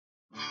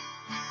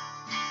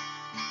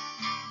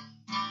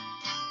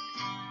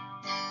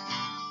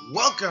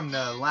Welcome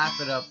to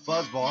Laugh It Up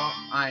Fuzzball.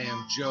 I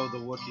am Joe the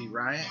Wookiee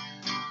Riot.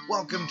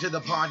 Welcome to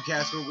the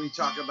podcast where we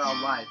talk about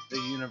life, the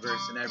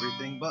universe, and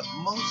everything, but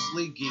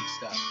mostly geek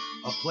stuff.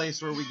 A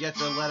place where we get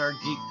to let our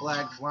geek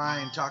flag fly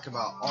and talk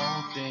about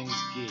all things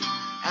geek.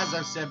 As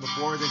I've said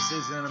before, this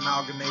isn't an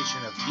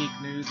amalgamation of geek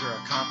news or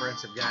a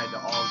comprehensive guide to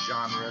all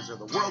genres or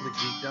the world of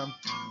geekdom.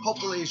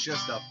 Hopefully it's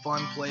just a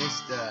fun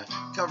place to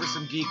cover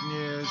some geek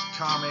news,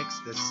 comics,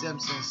 The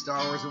Simpsons,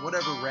 Star Wars, and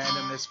whatever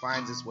randomness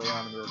finds its way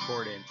onto the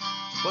recording.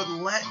 But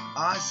let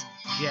us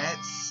get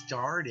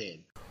started.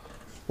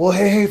 Well,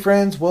 hey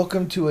friends,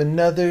 welcome to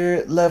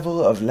another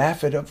level of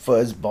Laugh It Up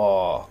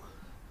Fuzzball.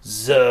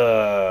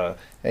 Zuh.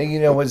 And you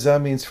know what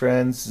Zuh means,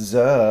 friends?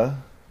 Zuh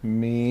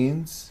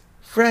means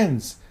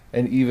friends.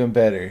 And even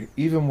better,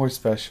 even more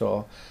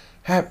special.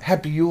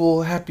 Happy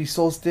Yule, happy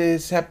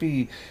solstice,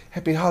 happy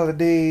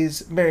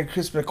holidays, Merry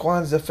Christmas,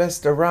 Kwanzaa,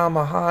 Festa,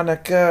 Rama,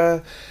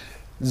 Hanukkah.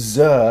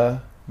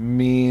 Zuh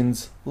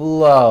means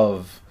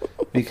love.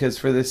 Because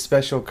for this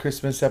special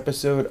Christmas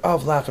episode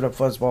of Laugh It Up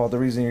Fuzzball, the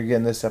reason you're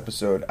getting this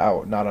episode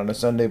out, not on a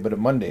Sunday, but a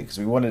Monday, because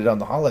we wanted it on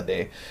the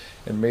holiday.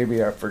 And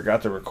maybe I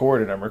forgot to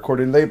record and I'm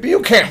recording late, but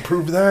you can't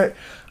prove that.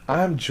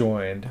 I'm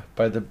joined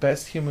by the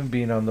best human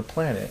being on the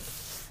planet,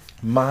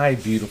 my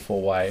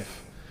beautiful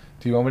wife.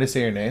 Do you want me to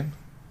say your name?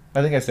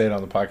 I think I say it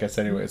on the podcast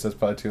anyway, so it's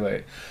probably too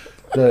late.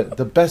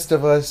 The best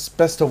of us,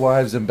 best of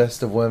wives and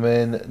best of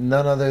women,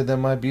 none other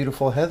than my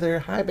beautiful Heather.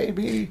 Hi,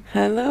 baby.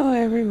 Hello,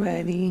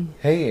 everybody.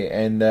 Hey,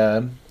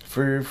 and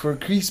for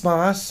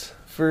Christmas,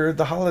 for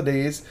the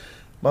holidays,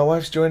 my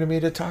wife's joining me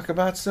to talk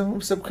about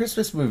some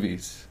Christmas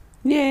movies.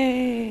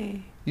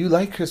 Yay! You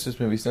like Christmas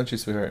movies, don't you,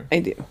 sweetheart? I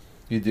do.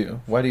 You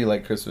do. Why do you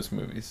like Christmas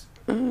movies?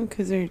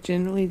 Because they're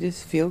generally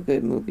just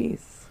feel-good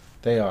movies.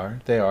 They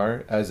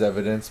are, as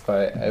evidenced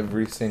by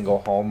every single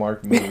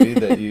Hallmark movie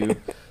that you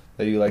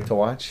like to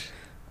watch.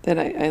 That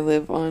I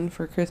live on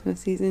for Christmas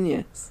season,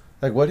 yes.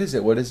 Like, what is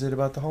it? What is it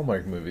about the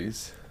Hallmark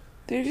movies?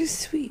 They're just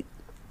sweet.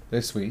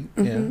 They're sweet,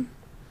 Mm-hmm. yeah.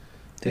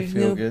 They There's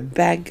feel no good.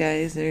 bad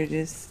guys. They're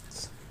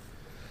just...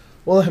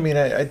 Well, I mean,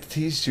 I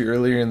teased you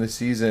earlier in the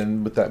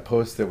season with that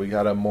post that we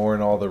got to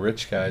mourn all the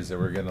rich guys that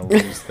were going to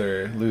lose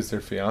their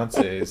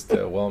fiancés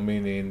to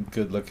well-meaning,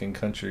 good-looking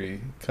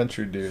country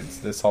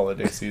dudes this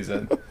holiday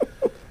season.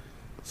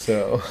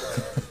 So...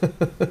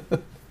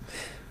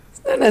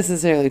 It's not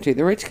necessarily true.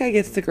 The rich guy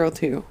gets the girl,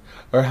 too.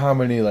 Or how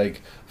many,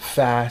 like,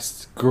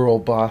 fast girl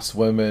boss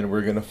women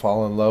were going to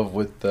fall in love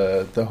with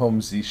the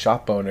homesy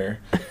shop owner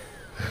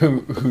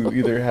who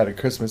either had a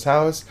Christmas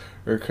house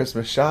or a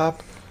Christmas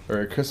shop or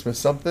a Christmas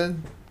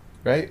something,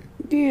 right?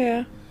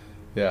 Yeah.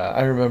 Yeah,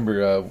 I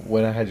remember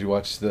when I had you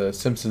watch the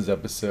Simpsons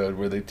episode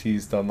where they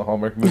teased on the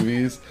Hallmark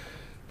movies,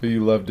 but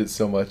you loved it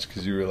so much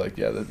because you were like,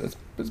 yeah, that's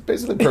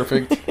basically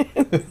perfect.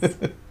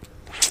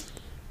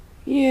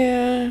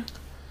 Yeah.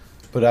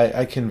 But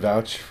I can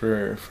vouch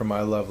for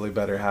my lovely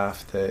better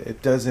half that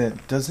it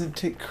doesn't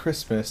take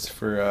Christmas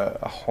for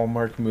a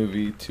Hallmark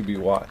movie to be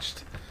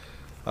watched.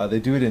 They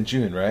do it in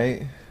June,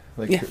 right?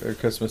 Like Yeah. or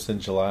Christmas in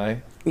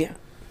July. Yeah.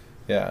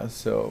 Yeah.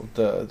 So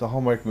the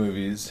Hallmark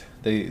movies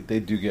they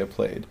do get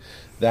played.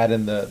 That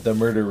and the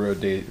murder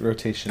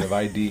rotation of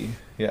ID.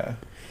 Yeah.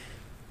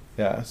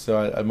 Yeah.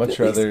 So I'd much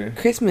rather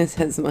Christmas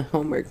has my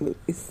Hallmark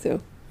movies, so...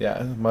 Yeah,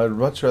 I'd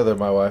much rather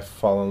my wife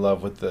fall in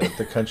love with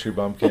the country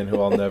bumpkin who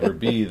I'll never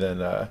be than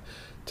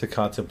to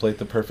contemplate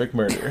the perfect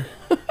murder.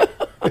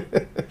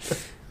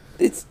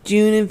 It's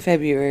June and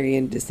February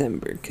and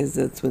December, because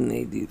that's when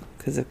they do.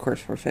 Because, of course,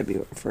 for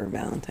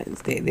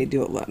Valentine's Day, they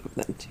do a lot of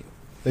them, too.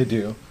 They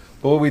do.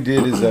 But what we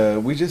did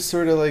is we just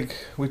sort of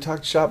we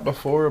talked shop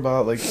before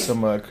about like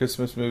some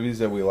Christmas movies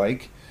that we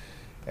like.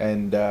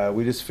 And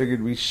we just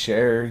figured we'd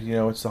share,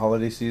 it's the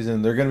holiday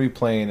season. They're going to be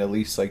playing at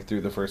least like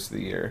through the first of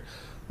the year.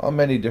 On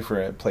many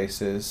different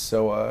places,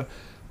 so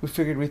we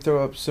figured we'd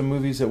throw up some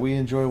movies that we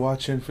enjoy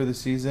watching for the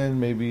season.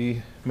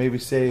 Maybe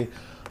say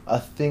a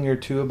thing or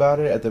two about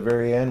it at the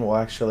very end. We'll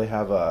actually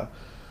have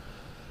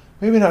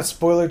maybe not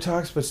spoiler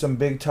talks, but some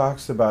big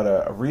talks about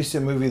a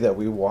recent movie that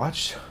we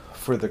watched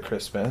for the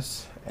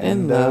Christmas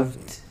And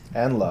loved,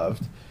 and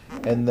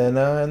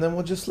then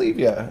we'll just leave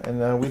you.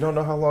 And we don't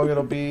know how long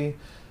it'll be.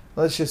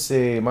 Let's just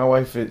say my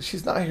wife,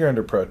 she's not here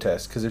under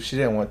protest, because if she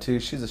didn't want to,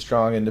 she's a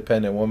strong,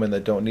 independent woman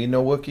that don't need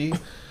no Wookiee.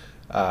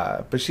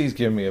 But she's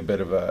given me a bit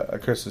of a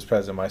Christmas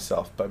present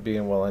myself by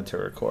being willing to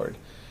record.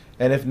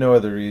 And if no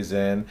other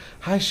reason,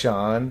 hi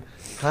Sean,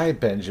 hi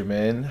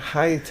Benjamin,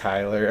 hi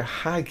Tyler,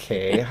 hi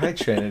Kay, hi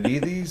Trinity.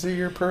 These are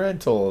your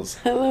parentals.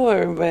 Hello,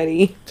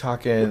 everybody.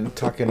 Talking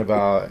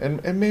about,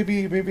 and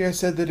maybe I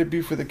said that it'd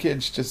be for the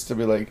kids just to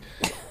be like,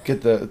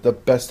 get the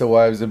best of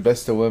wives and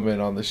best of women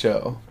on the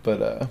show.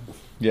 But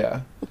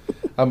yeah,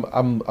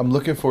 I'm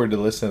looking forward to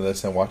listening to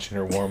this and watching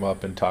her warm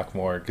up and talk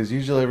more, because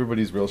usually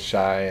everybody's real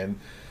shy and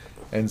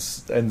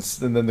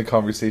then the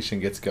conversation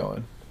gets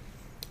going.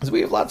 Because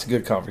we have lots of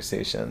good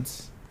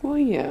conversations. Well,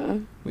 yeah.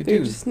 We They're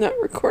do. just not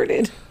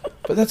recorded.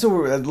 But that's what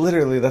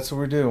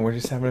we're doing. We're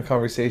just having a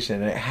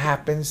conversation, and it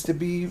happens to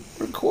be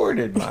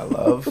recorded, my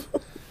love.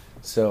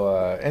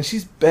 So, and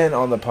she's been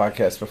on the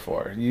podcast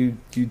before. You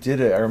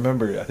did it. I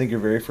remember. I think your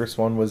very first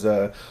one was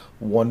a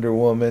Wonder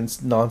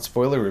Woman's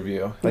non-spoiler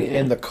review, like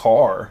in the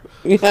car.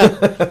 Yeah,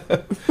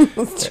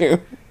 that's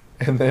true.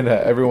 And then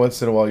every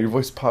once in a while, your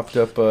voice popped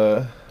up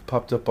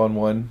on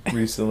one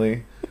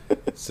recently.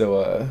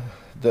 So,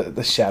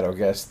 the shadow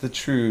guest, the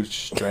true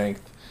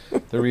strength,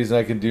 the reason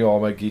I can do all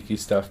my geeky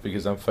stuff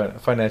because I'm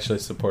financially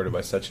supported by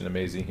such an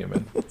amazing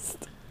human.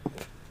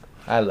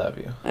 I love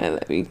you. I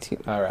love you too.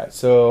 All right,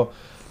 so.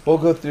 We'll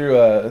go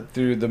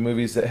through the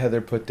movies that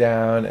Heather put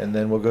down, and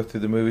then we'll go through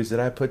the movies that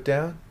I put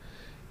down.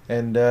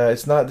 And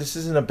this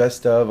isn't a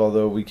best of,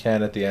 although we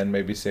can at the end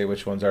maybe say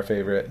which one's our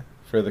favorite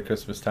for the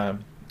Christmas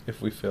time,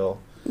 if we feel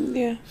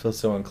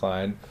so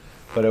inclined.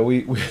 But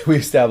we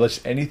established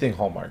anything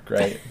Hallmark,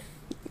 right?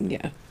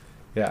 Yeah.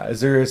 Yeah.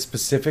 Is there a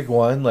specific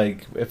one,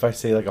 like if I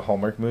say like a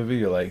Hallmark movie,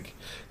 you're like,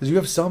 because you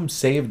have some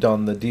saved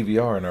on the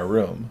DVR in our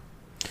room.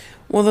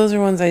 Well, those are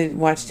ones I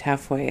watched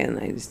halfway and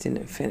I just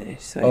didn't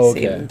finish, so I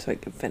saved them so I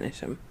could finish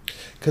them.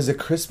 Because A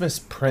Christmas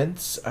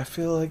Prince, I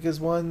feel like, is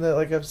one that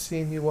like I've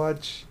seen you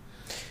watch.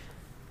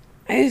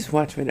 I just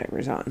watch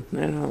whatever's on.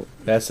 I don't.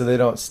 Yeah, so they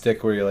don't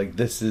stick where you're like,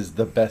 this is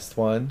the best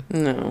one.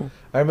 No.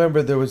 I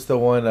remember there was the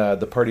one,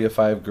 the Party of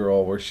Five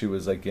girl, where she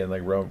was like in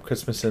like Rome,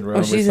 Christmas in Rome.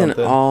 Oh, she's or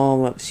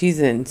something. She's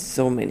in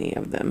so many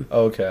of them.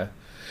 Okay,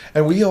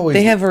 and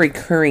they have a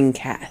recurring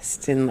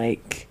cast and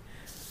like.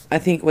 I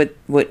think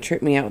what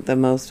tripped me out the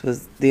most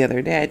was the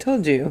other day I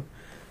told you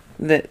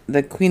that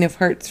the Queen of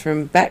Hearts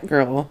from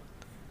Batgirl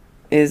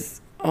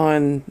is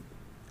on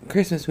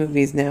Christmas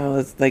movies now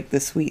as like the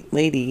sweet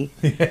lady.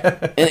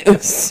 Yeah. And it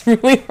was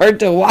really hard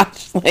to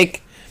watch.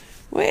 Like,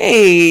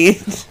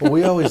 wait. Well,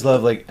 we always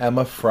love like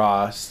Emma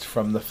Frost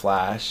from The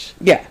Flash.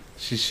 Yeah.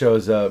 She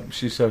shows up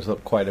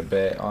quite a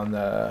bit on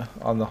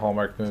the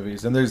Hallmark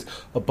movies, and there's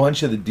a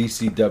bunch of the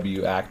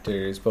DCW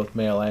actors, both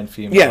male and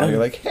female. Yeah. You're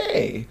like,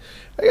 hey,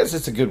 I guess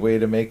it's a good way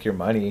to make your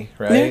money,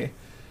 right?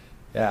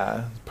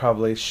 Yeah,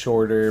 probably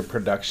shorter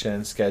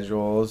production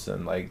schedules,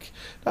 and like,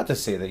 not to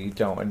say that you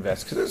don't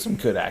invest, because there's some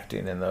good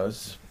acting in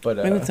those, but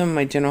maybe some of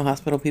my General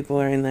Hospital people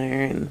are in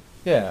there, and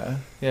yeah.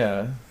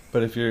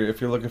 But if you're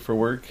looking for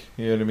work,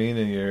 you know what I mean,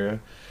 and you're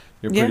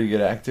a pretty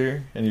good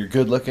actor, and you're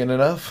good looking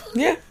enough.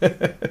 Yeah.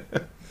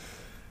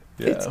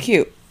 It's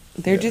cute.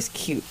 They're just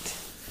cute.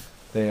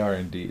 They are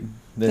indeed.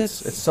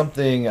 It's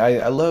something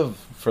I love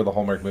for the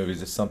Hallmark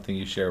movies. It's something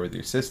you share with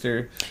your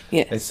sister.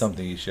 Yes. It's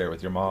something you share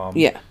with your mom.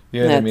 Yeah.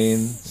 You know what I mean?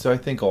 So I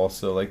think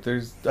also, like,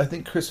 I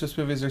think Christmas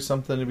movies, there's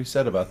something to be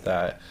said about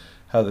that.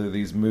 How they're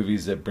these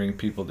movies that bring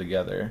people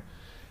together.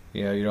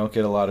 You know, you don't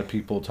get a lot of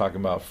people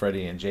talking about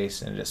Freddie and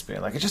Jason just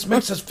being like, it just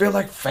makes us feel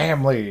like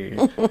family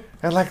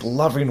and like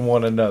loving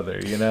one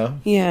another, you know?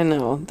 Yeah,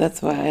 no,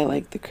 that's why I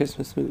like the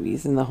Christmas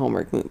movies and the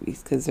Hallmark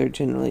movies, because they're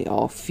generally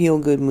all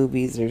feel-good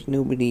movies. There's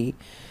nobody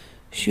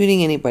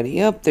shooting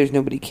anybody up. There's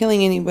nobody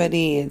killing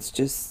anybody. It's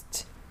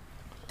just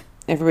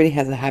everybody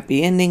has a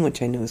happy ending,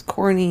 which I know is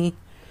corny.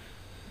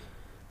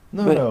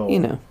 No. You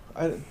know.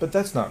 But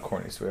that's not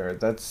corny,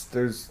 sweetheart.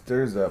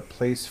 There's a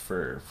place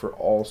for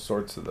all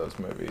sorts of those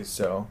movies.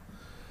 So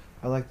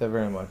I like that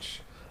very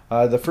much.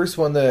 The first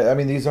one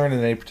these aren't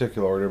in any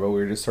particular order, but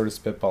we were just sort of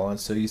spitballing.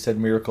 So you said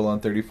Miracle on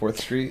 34th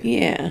Street.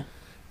 Yeah.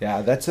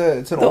 Yeah, it's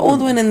an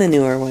old one and the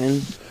newer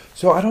one.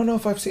 So I don't know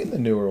if I've seen the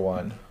newer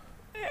one.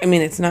 I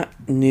mean, it's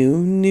not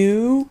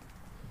new.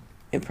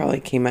 It probably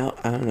came out,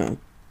 I don't know,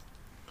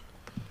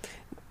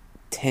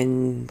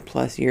 10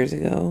 plus years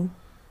ago.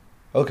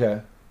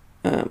 Okay.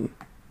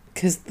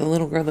 Because the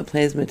little girl that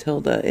plays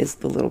Matilda is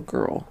the little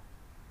girl.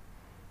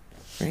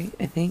 Right,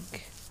 I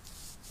think.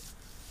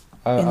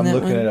 I'm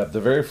looking it up.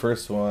 The very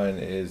first one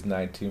is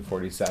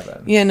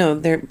 1947. Yeah, no,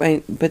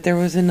 but there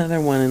was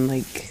another one in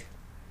like...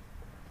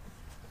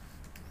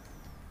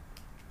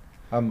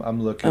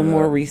 I'm looking a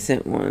more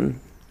recent one.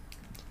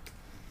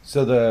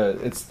 So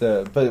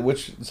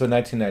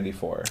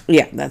 1994.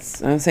 Yeah,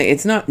 I would say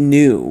it's not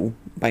new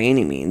by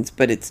any means,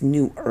 but it's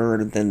newer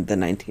than the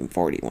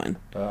 1941.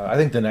 I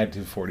think the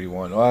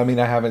 1941. Well, I mean,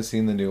 I haven't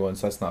seen the new one,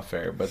 so that's not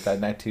fair. But that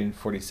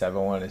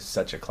 1947 one is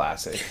such a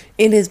classic.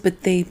 It is,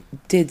 but they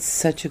did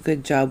such a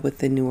good job with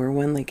the newer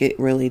one. Like, it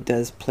really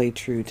does play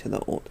true to the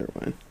older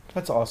one.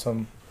 That's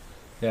awesome.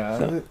 Yeah,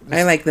 so,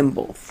 I like them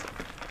both.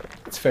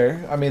 It's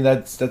fair. I mean,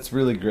 that's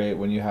really great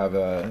when you have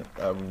a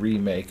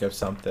remake of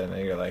something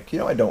and you're like,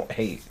 I don't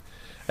hate.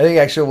 I think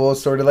actually we'll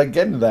sort of like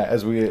get into that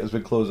as we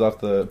close off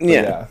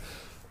yeah.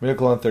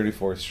 Miracle on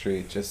 34th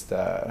Street, just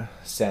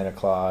Santa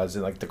Claus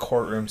and like the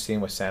courtroom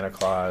scene with Santa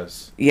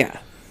Claus. Yeah,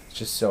 it's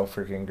just so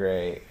freaking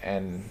great,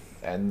 and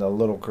the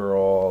little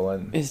girl,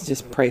 and it's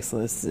just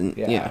priceless. And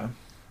yeah.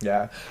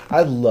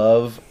 I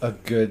love a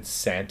good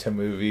Santa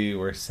movie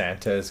where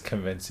Santa is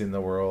convincing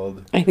the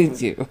world. I do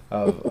too.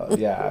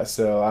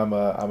 So I'm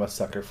a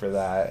sucker for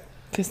that.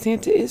 Because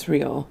Santa is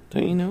real,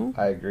 don't you know?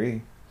 I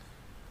agree.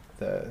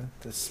 The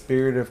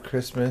spirit of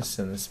Christmas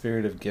and the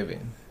spirit of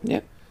giving.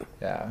 Yep.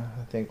 Yeah,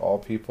 I think all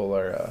people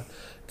are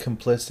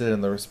complicit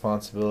in the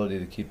responsibility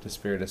to keep the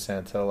spirit of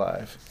Santa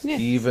alive. Yes.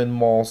 Even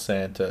mall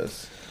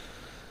Santas.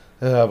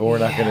 But we're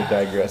not going to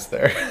digress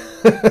there.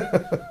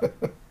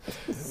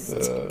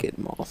 Get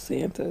mall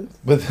Santas.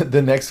 But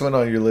the next one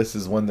on your list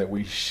is one that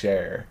we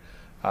share,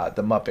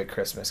 the Muppet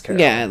Christmas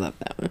Carol. Yeah, I love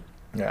that one.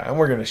 Yeah, and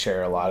we're going to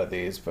share a lot of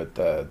these, but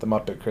the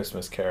Muppet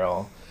Christmas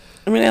Carol.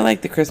 I mean, I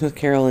like the Christmas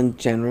Carol in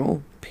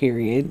general,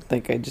 period.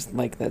 Like, I just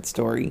like that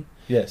story.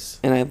 Yes.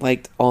 And I've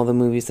liked all the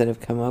movies that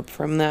have come up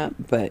from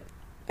that, but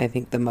I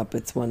think the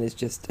Muppets one is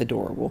just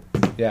adorable.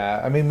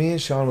 Yeah, I mean, me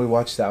and Sean, we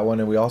watched that one,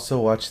 and we also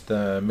watched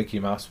the Mickey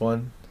Mouse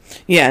one.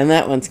 Yeah, and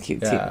that one's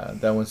cute, too. Yeah,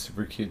 that one's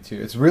super cute, too.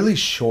 It's really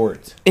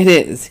short. It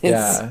is.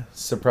 Yeah,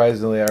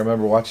 surprisingly, I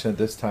remember watching it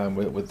this time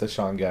with the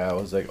Sean guy. I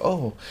was like,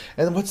 oh,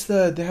 and what's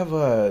they have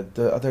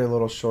the other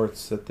little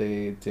shorts that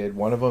they did.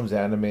 One of them's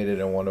animated,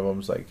 and one of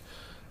them's, like,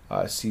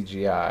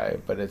 CGI,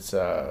 but it's,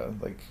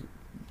 like,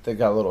 they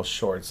got little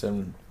shorts,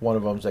 and one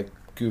of them's, like,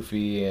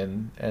 Goofy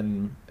and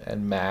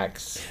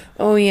Max.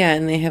 Oh yeah,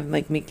 and they have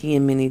like Mickey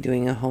and Minnie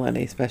doing a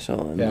holiday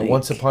special. And, yeah, like,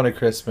 Once Upon a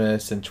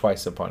Christmas and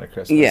Twice Upon a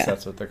Christmas. Yeah,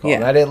 that's what they're called. Yeah.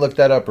 And I didn't look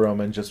that up,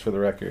 Roman, just for the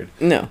record.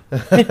 No,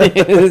 but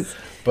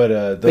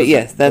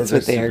yes, that's those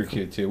what they super are.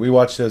 Cute too. We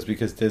watched those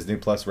because Disney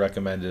Plus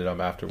recommended them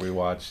after we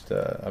watched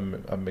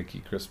a Mickey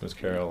Christmas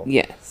Carol.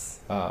 Yes.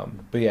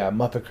 But yeah,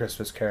 Muppet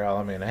Christmas Carol.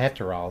 I mean,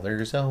 after all,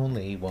 there's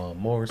only one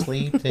more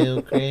sleep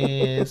till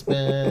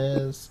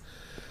Christmas.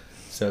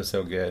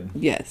 So good.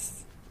 Yes.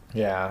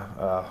 Yeah,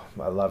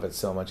 I love it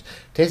so much.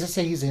 'Tis a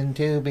season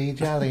to be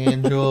jolly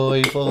and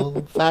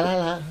joyful. Fa la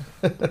la.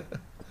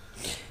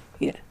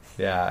 Yeah.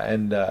 Yeah,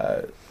 and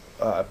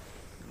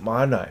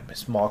my name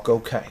is Marco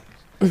Kane.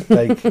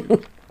 Like,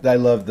 I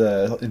love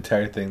the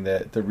entire thing.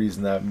 That the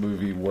reason that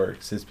movie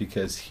works is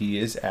because he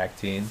is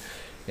acting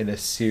in a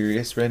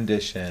serious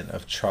rendition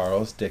of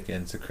Charles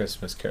Dickens' A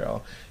Christmas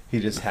Carol.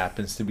 He just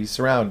happens to be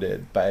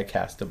surrounded by a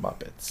cast of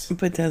Muppets.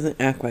 But doesn't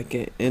act like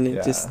it, and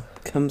it just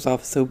comes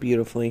off so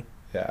beautifully.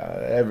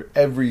 Yeah,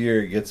 every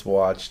year it gets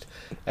watched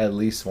at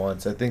least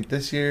once. I think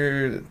this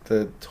year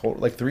the total,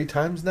 like 3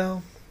 times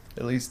now,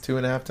 at least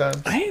 2.5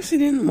 times. I actually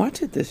didn't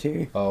watch it this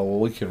year. Oh well,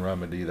 we can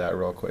remedy that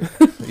real quick.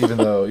 even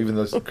though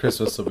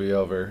Christmas will be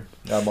over,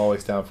 I'm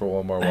always down for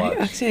one more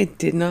watch. I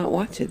did not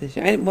watch it this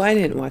year. I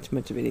didn't watch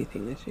much of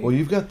anything this year. Well,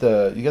 you got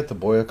the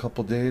boy a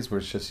couple days where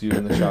it's just you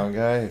and the Sean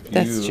guy.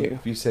 That's true.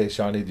 If you say,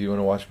 Shawnee, do you want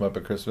to watch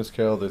Muppet Christmas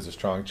Carol? There's a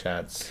strong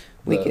chance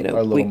we could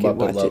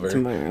watch it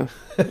tomorrow.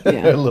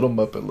 Yeah. Our little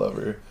Muppet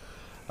lover.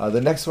 The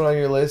next one on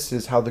your list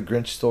is How the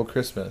Grinch Stole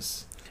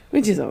Christmas.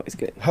 Which is always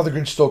good. How the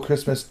Grinch Stole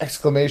Christmas! !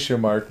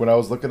 When I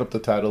was looking up the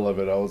title of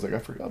it, I was like, I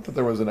forgot that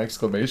there was an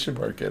exclamation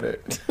mark in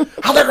it.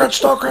 How the Grinch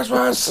Stole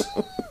Christmas!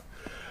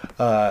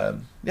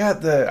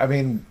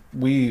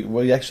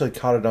 We actually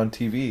caught it on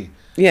TV.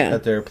 Yeah.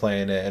 That they were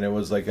playing it, and it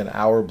was like an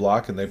hour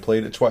block, and they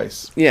played it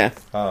twice. Yeah.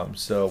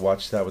 So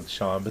watched that with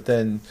Sean, but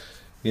then,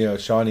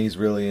 Shawnee's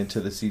really into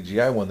the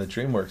CGI one that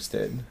DreamWorks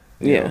did.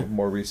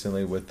 More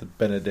recently with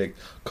Benedict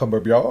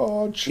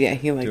Cumberbatch. Yeah,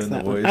 he likes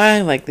that voice. one. I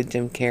like the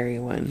Jim Carrey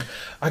one.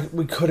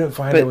 We couldn't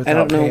find it without I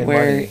don't know paying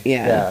where. money.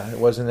 Yeah, it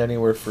wasn't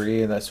anywhere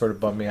free, and that sort of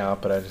bummed me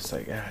out. But I just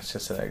like, it's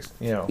just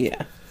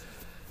Yeah.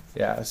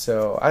 Yeah,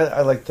 so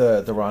I like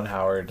the Ron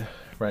Howard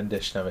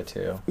rendition of it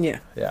too. Yeah.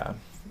 Yeah.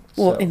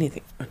 Well, So,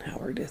 anything on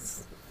Howard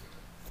is.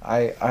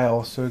 I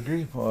also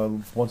agree.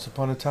 Once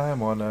upon a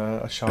time on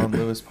a Sean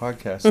Lewis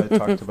podcast, I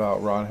talked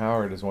about Ron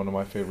Howard as one of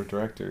my favorite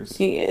directors.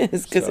 He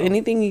is, because So-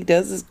 anything he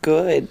does is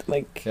good.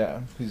 Like,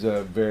 Yeah, he's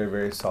a very,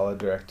 very solid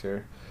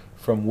director.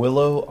 From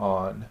Willow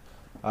on.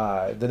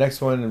 The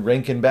next one,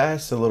 Rankin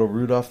Bass, the little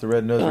Rudolph the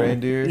Red-Nosed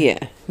Reindeer. Yeah,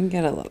 you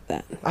gotta love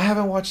that. I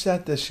haven't watched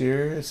that this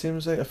year. It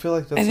seems like, I feel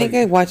like that's I think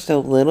I watched a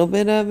little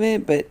bit of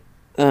it, but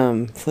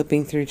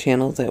flipping through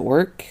channels at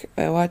work,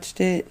 I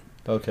watched it.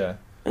 Okay.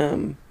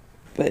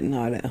 But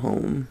not at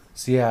home.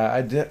 So yeah,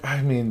 I did.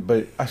 I mean,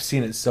 but I've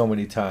seen it so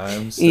many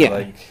times. So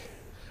Yeah.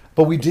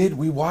 But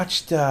we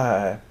watched,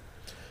 not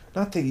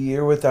The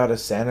Year Without a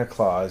Santa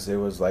Claus. It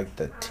was like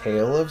The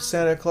Tale of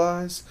Santa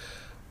Claus,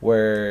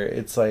 where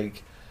it's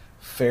like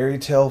fairy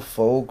tale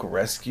folk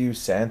rescue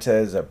Santa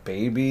as a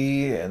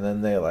baby, and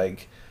then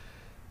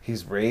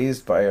he's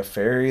raised by a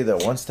fairy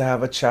that wants to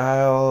have a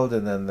child,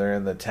 and then they're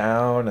in the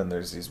town, and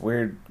there's these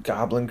weird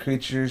goblin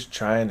creatures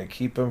trying to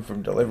keep him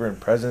from delivering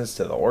presents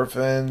to the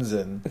orphans,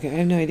 and Okay, I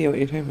have no idea what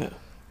you're talking about.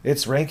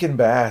 it's Rankin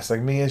Bass.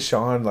 Like, me and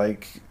Sean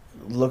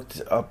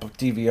looked up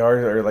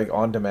DVR or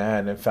on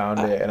demand and found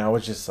it, and I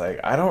was just like,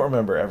 I don't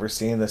remember ever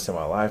seeing this in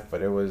my life,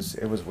 but it was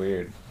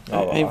weird.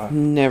 I've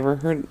never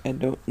heard. I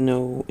don't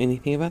know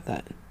anything about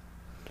that.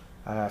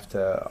 I'll have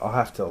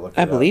to look.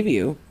 I believe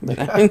you, but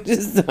I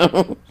just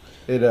don't.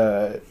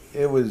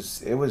 It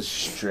was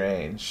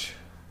strange.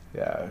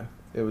 Yeah,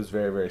 it was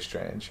very, very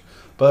strange.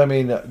 But I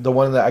mean, the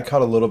one that I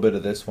caught a little bit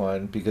of this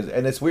one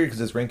and it's weird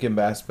because it's Rankin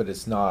Bass, but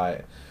it's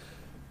not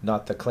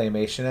the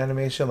claymation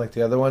animation like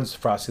the other ones,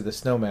 Frosty the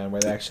Snowman,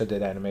 where they actually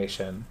did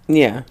animation.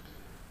 Yeah.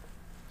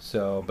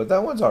 So, but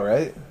that one's all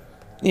right.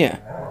 Yeah.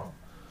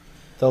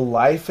 The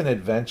Life and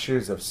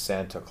Adventures of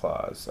Santa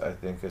Claus, I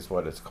think, is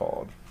what it's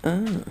called.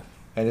 Oh.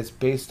 and it's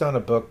based on a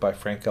book by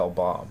Frank L.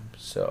 Baum.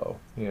 So,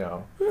 you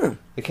know,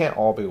 it can't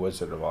all be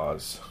Wizard of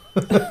Oz.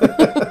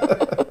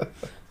 But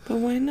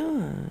why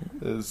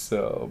not?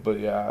 So, but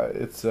yeah,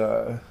 it's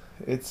a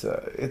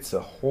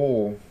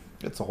whole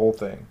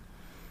thing.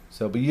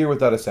 So, but Year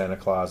Without a Santa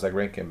Claus, like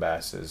Rankin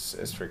Bass,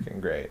 is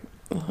freaking great.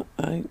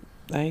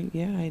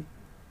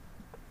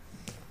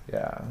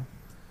 Yeah.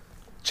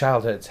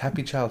 Childhoods,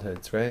 happy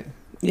childhoods, right?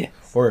 Yes.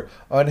 Or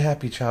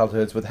unhappy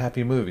childhoods with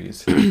happy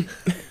movies.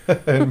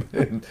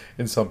 in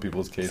some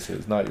people's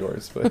cases, not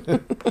yours,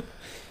 but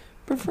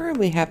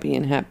preferably happy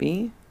and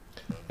happy.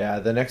 Yeah,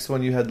 the next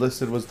one you had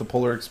listed was the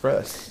Polar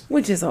Express,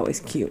 which is always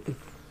cute.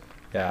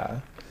 Yeah.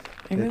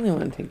 I really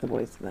want to take the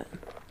boys to that.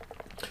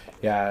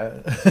 Yeah.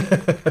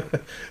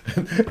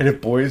 And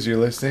if boys you're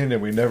listening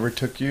and we never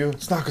took you,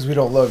 it's not because we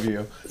don't love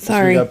you.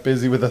 Sorry. We got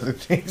busy with other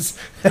things.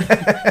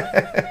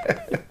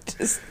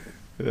 Just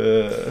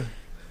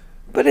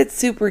but it's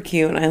super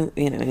cute, and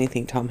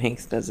anything Tom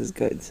Hanks does is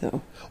good.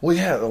 So. Well,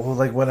 yeah. Well,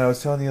 like when I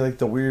was telling you, like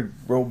the weird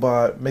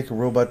robot, make a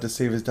robot to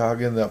save his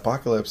dog in the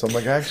apocalypse. I'm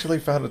like, I actually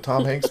found a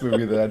Tom Hanks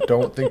movie that I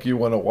don't think you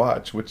want to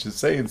watch, which is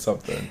saying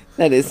something.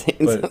 That is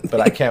saying something.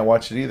 But I can't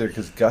watch it either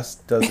because Gus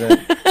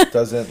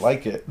doesn't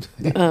like it.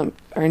 Our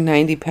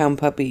 90-pound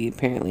puppy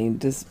apparently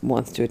just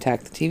wants to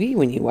attack the TV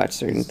when you watch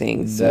certain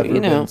things. Never so,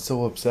 been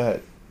so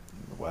upset.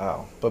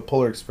 Wow. But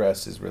Polar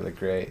Express is really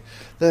great.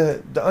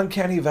 The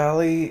Uncanny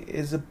Valley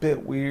is a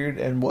bit weird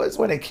and was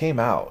when it came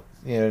out.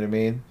 You know what I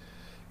mean?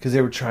 Because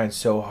they were trying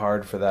so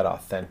hard for that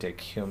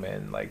authentic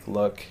human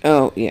look.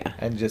 Oh, yeah.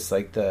 And just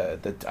like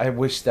the I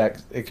wish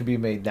that it could be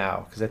made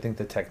now because I think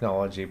the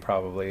technology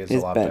probably is a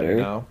lot better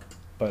now.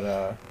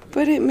 But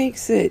it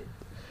makes it...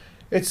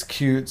 It's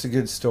cute. It's a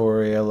good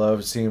story. I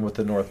love seeing what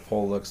the North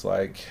Pole looks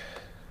like.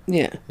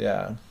 Yeah.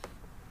 Yeah.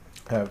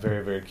 A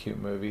very, very cute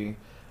movie.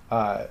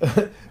 Not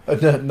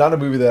a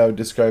movie that I would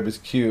describe as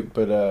cute,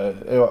 but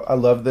I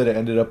love that it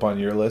ended up on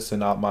your list and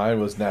not mine,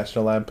 was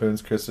National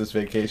Lampoon's Christmas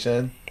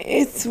Vacation.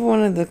 It's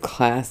one of the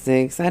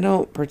classics. I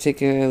don't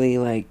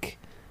particularly,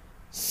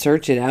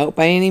 search it out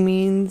by any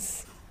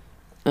means,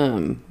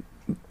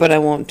 but I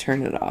won't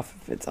turn it off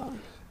if it's on.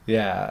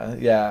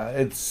 Yeah.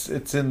 It's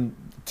in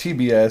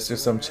TBS or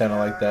some channel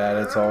like that.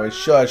 It's always,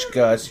 shush,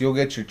 Gus, you'll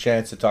get your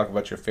chance to talk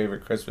about your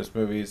favorite Christmas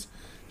movies.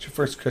 It's your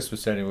first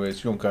Christmas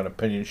anyways. You don't got an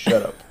opinion.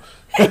 Shut up.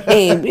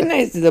 Hey, be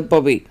nice to the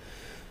puppy.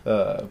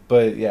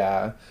 But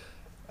yeah,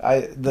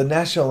 the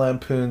National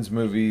Lampoon's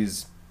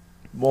movies.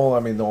 Well, I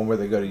mean, the one where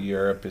they go to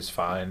Europe is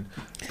fine,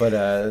 but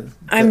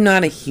I'm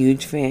not a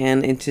huge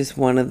fan. It's just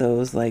one of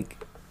those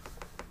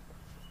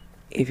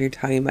if you're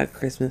talking about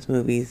Christmas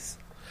movies.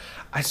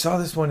 I saw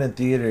this one in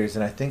theaters,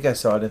 and I think I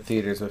saw it in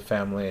theaters with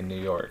family in New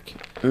York.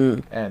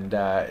 And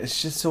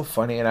it's just so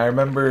funny. And I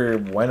remember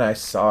when I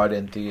saw it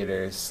in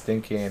theaters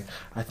thinking,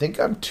 I think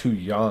I'm too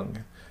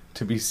young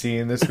to be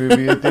seeing this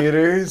movie in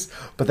theaters.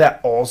 But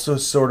that also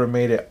sort of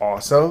made it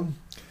awesome.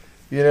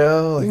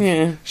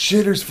 Yeah.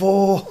 Shitter's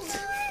full.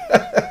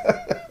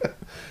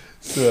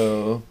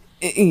 So...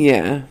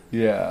 Yeah.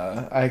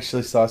 Yeah. I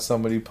actually saw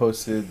somebody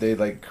posted,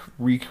 they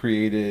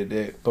recreated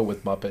it, but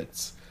with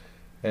Muppets.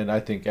 And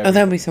I think that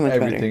would be so much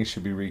everything better.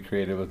 should be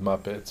recreated with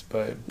Muppets,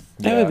 but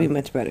that would be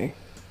much better.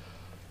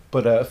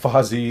 But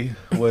Fozzie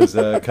was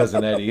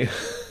Cousin Eddie.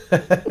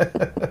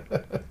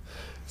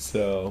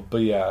 So,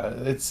 but yeah,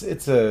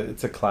 it's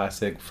a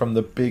classic, from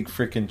the big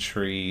freaking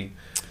tree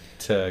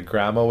to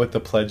Grandma with the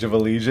Pledge of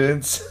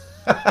Allegiance.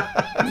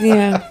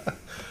 Yeah.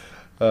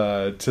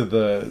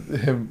 To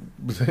him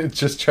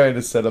just trying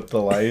to set up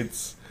the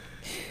lights,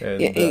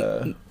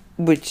 and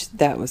which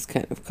that was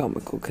kind of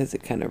comical because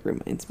it kind of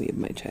reminds me of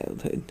my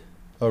childhood.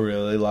 Oh,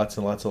 really? Lots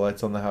and lots of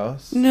lights on the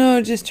house?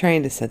 No, just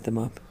trying to set them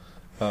up.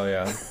 Oh,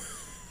 yeah.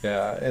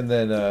 Yeah, and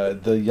then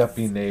the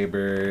yuppie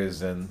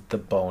neighbors and the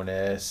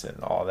bonus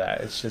and all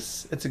that. It's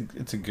just,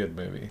 it's a good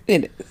movie.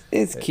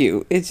 It's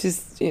cute. It's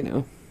just,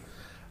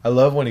 I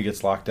love when he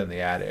gets locked in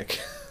the attic.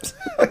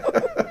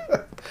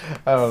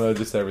 I don't know,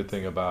 just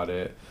everything about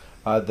it.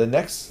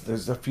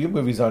 There's a few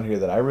movies on here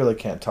that I really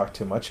can't talk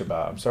too much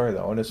about. I'm sorry,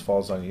 the onus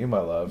falls on you, my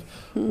love.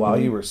 Mm-hmm. While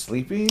You Were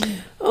Sleeping.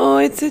 Oh,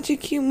 it's such a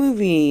cute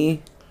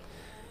movie.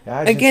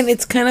 Yeah, Again,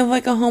 it's kind of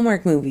like a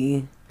Hallmark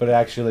movie. But it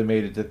actually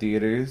made it to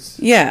theaters?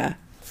 Yeah.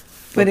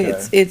 But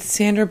okay. It's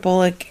Sandra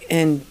Bullock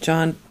and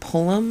John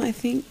Pullum, I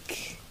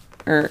think.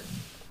 Or,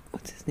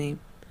 what's his name?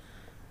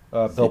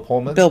 Bill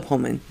Pullman? Bill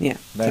Pullman, yeah.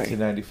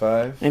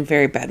 1995. Sorry. I'm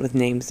very bad with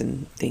names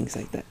and things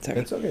like that. Sorry.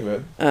 It's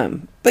okay,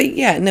 man. But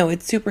yeah, no,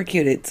 it's super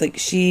cute. It's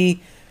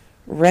she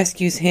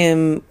rescues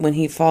him when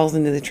he falls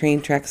into the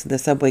train tracks of the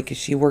subway because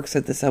she works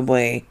at the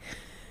subway,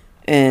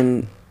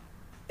 and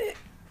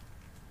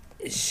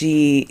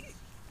she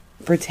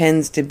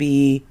pretends to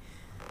be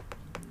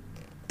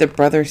the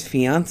brother's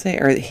fiance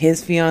or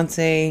his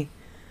fiance,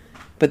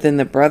 but then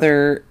the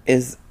brother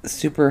is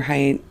super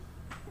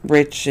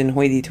rich and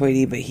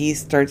hoity-toity, but he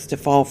starts to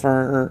fall for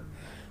her,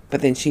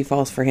 but then she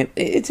falls for him.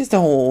 It's just a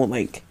whole,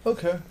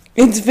 Okay.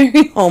 It's very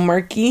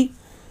Hallmarky.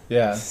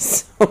 Yeah.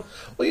 So,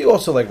 well, you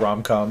also like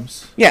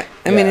rom-coms. Yeah.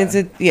 I mean, it's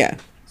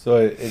So So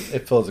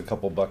it fills a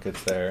couple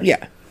buckets there.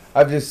 Yeah.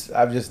 I've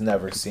just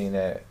never seen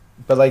it,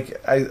 but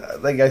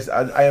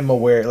I am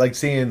aware, like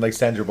seeing like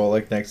Sandra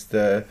Bullock next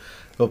to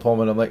Bill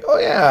Pullman, I'm like, oh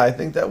yeah, I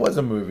think that was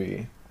a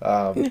movie.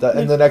 And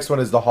the next one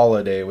is The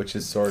Holiday, which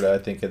is sort of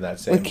I think in that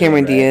same with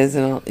Cameron vein, right? Diaz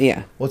and all.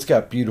 Yeah. Well, it's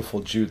got beautiful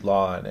Jude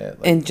Law in it,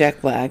 And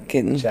Jack Black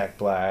Kate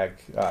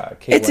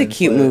it's a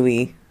cute Winslet.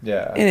 movie.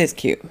 Yeah, It is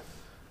cute.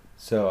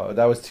 so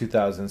that was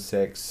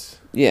 2006.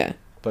 Yeah.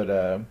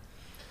 But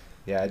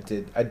yeah,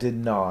 I did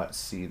not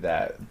see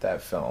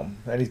that film.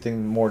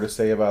 Anything more to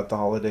say about The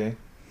Holiday?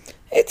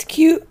 It's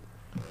cute.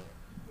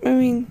 I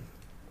mean,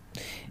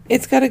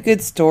 it's got a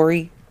good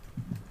story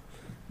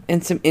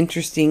and some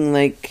interesting,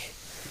 like,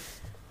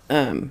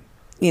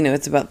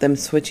 it's about them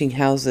switching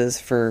houses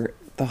for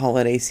the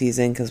holiday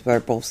season because they're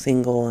both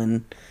single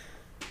and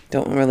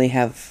don't really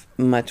have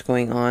much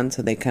going on,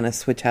 so they kind of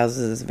switch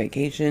houses as a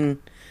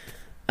vacation.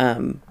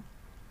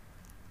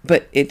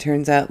 But it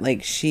turns out,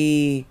 like,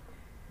 she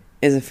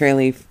is a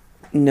fairly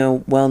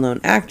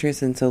well-known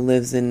actress and so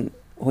lives in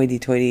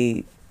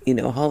hoity-toity,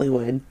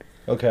 Hollywood.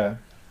 Okay.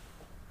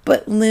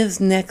 But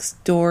lives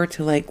next door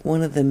to, like,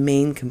 one of the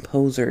main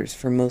composers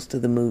for most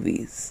of the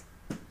movies.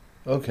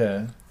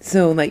 Okay.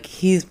 So, like,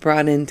 he's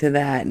brought into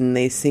that and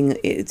they sing.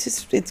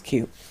 It's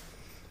cute.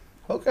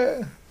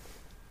 Okay.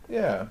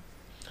 Yeah.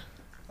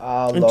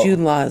 And Jude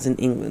Law is in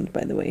England,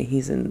 by the way.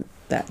 He's in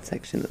that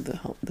section of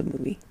the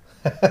movie.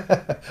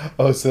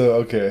 Oh, so,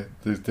 okay.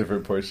 There's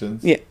different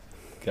portions? Yeah.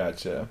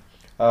 Gotcha.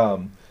 I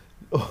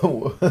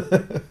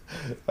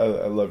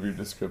love your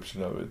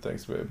description of it.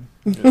 Thanks, babe.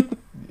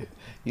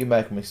 You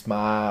make me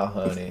smile,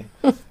 honey.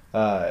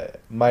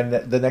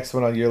 The next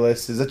one on your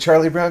list is A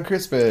Charlie Brown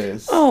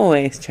Christmas.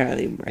 Always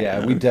Charlie Brown.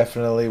 Yeah, we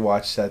definitely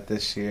watched that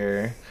this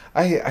year.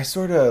 I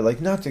sort of,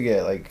 like, not to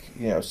get, like,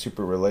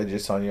 super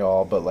religious on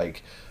y'all, but,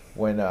 like,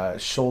 when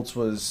Schultz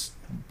was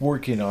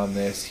working on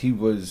this, he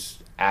was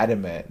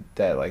adamant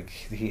that, like,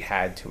 he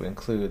had to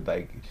include,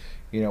 like,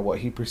 what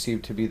he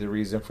perceived to be the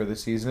reason for the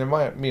season. And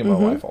me and my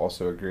wife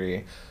also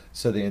agree.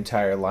 So the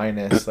entire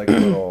Linus, like,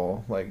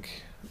 little, like,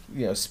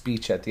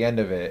 speech at the end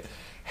of it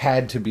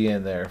had to be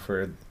in there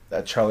for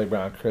that Charlie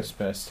Brown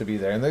Christmas to be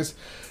there. And there's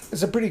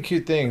some pretty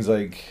cute things,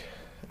 like,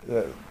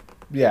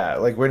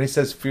 like when he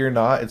says "fear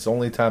not," it's the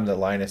only time that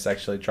Linus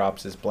actually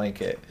drops his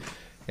blanket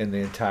in the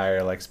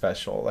entire, like,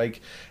 special.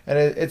 Like, and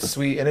it's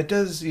sweet, and it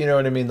does, you know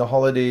what I mean? The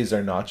holidays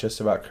are not just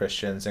about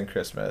Christians and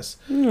Christmas.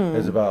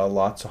 There's about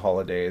lots of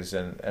holidays,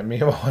 and me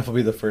and my wife will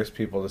be the first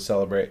people to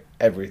celebrate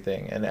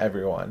everything and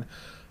everyone.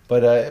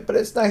 But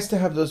it's nice to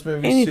have those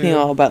movies Anything too.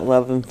 all about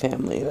love and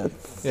family.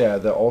 That's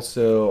That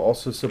also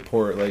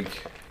support,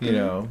 like,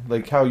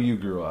 like how you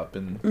grew up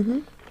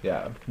and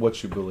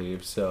what you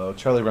believe. So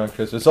Charlie Brown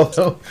Christmas,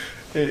 although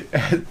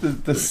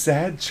the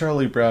sad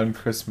Charlie Brown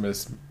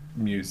Christmas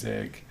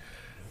music.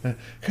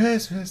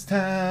 Christmas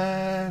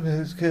time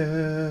is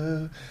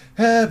come,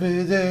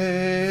 happy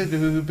day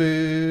to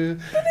be.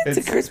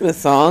 it's a Christmas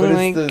song. But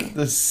like it's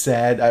the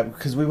sad,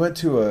 because we went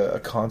to a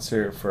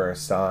concert for our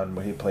son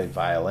where he played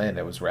violin.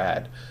 It was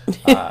rad.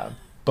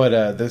 But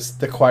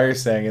the choir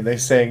sang, and they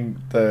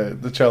sang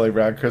the Charlie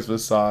Brown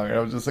Christmas song, and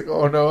I was just like,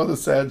 oh no, the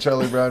sad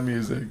Charlie Brown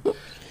music.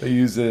 They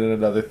use it in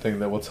another thing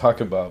that we'll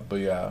talk about, but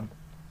yeah.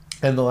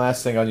 And the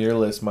last thing on your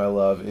list, my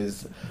love,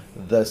 is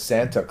the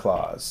Santa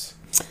Claus.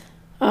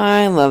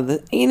 I love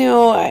the.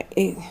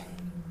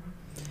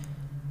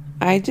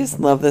 I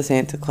just love the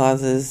Santa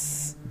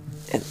Clauses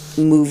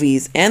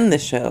movies and the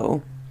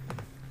show.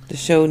 The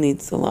show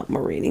needs a lot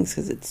more ratings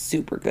because it's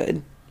super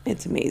good.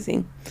 It's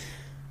amazing.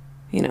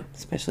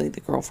 Especially the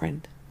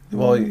girlfriend.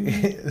 Well,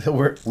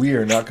 we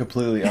are not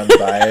completely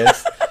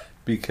unbiased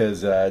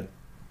because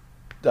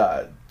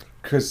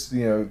Chris,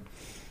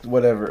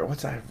 whatever.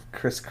 What's that?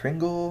 Chris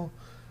Kringle.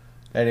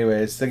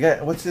 Anyways, the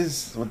guy. What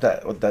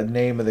the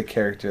name of the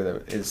character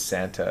that is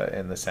Santa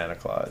in the Santa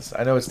Claus?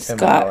 I know it's Tim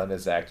Scott. Allen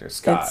as actor.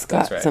 Scott. It's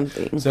Scott that's right.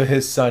 something. So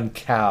his son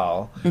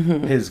Cal,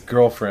 his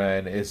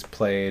girlfriend is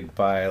played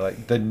by,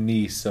 like, the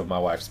niece of my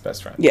wife's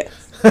best friend. Yes.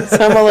 So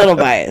I'm a little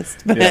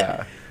biased. But,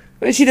 Yeah.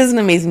 but she does an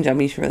amazing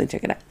job. You should really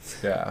check it out.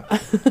 Yeah.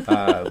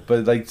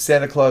 But, like,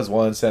 Santa Claus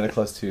 1, Santa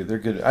Claus 2, they're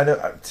good. I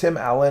know Tim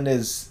Allen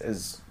is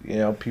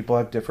people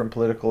have different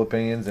political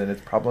opinions, and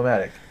it's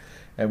problematic.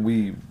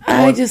 And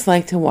I just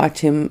like to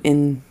watch him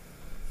in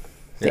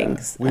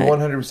things. We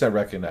 100%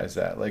 recognize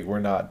that. Like, we're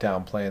not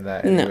downplaying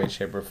that in any way,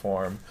 shape, or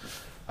form.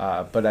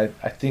 But I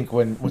think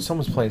when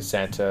someone's playing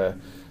Santa,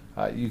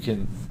 you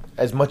can,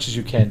 as much as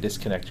you can,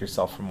 disconnect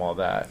yourself from all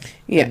that.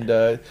 Yeah. And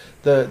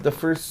the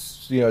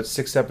first, it's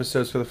 6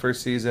 episodes for the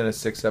first season, it's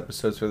 6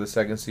 episodes for the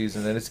second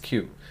season, and it's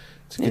cute.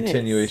 It's a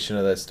continuation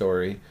of that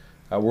story.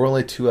 We're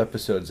only 2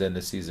 episodes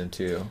into season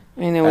 2.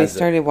 I know, we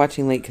started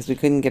watching late because we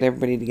couldn't get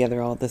everybody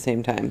together all at the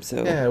same time.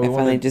 So I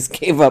finally just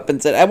gave up and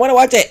said, I want to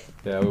watch it.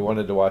 Yeah, we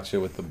wanted to watch it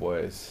with the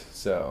boys.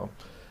 So,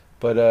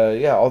 but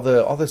all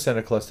the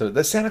Santa Claus stuff.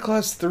 The Santa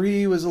Claus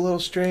 3 was a little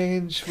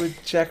strange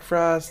with Jack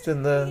Frost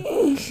and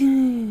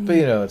but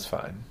it's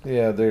fine.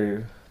 Yeah,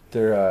 they're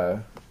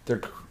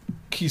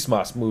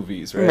Christmas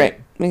movies, right? Right,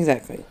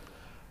 exactly.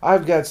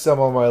 I've got some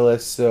on my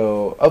list.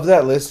 So, of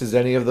that list, is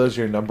any of those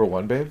your number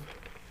one, babe?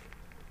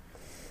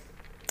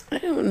 I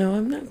don't know.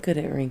 I'm not good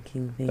at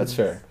ranking things. That's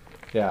fair.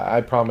 Yeah,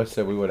 I promised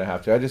that we wouldn't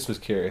have to. I just was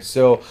curious.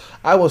 So,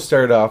 I will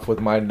start off with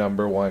my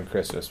number one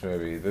Christmas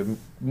movie. The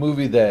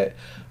movie that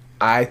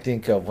I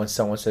think of when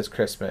someone says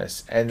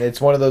Christmas. And it's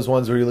one of those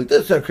ones where you're like,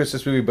 that's not a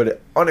Christmas movie, but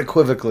it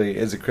unequivocally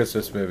is a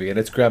Christmas movie. And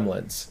it's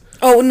Gremlins.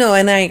 Oh, no,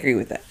 and I agree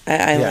with that.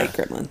 I like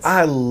Gremlins.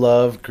 I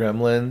love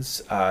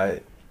Gremlins.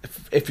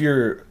 If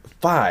you're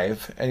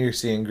 5 and you're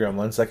seeing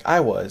Gremlins like I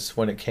was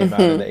when it came out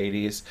in the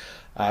 80s,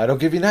 it'll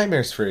give you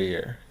nightmares for a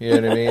year.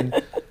 You know what I mean?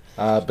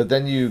 But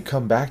then you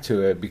come back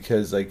to it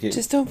because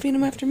just don't feed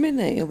them after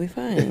midnight. You'll be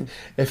fine.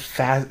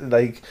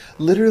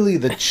 Literally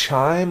the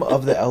chime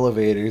of the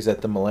elevators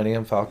at the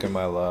Millennium Falcon,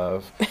 my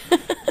love,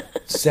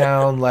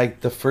 sound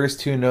like the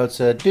first 2 notes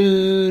of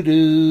do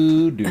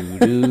do do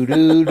do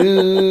do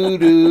do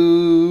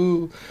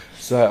do.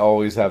 So I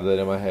always have that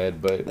in my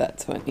head. But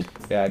that's funny.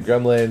 Yeah,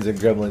 Gremlins and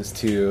Gremlins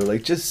 2,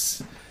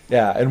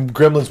 and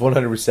Gremlins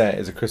 100%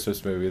 is a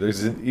Christmas movie.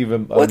 There's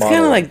even a it's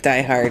kind of like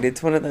Die Hard.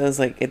 It's one of those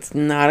it's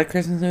not a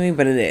Christmas movie,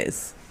 but it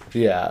is.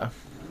 Yeah.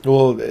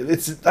 Well,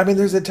 there's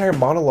an entire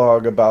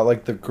monologue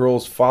about the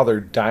girl's father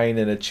dying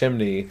in a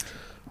chimney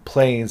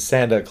playing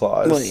Santa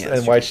Claus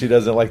and why she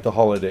doesn't like the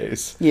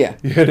holidays. Yeah.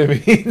 You know what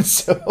I mean?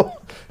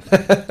 So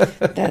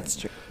that's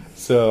true.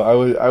 So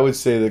I would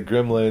say that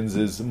Gremlins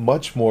is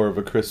much more of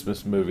a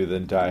Christmas movie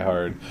than Die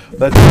Hard.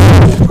 That's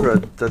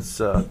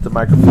the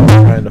microphone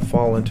trying to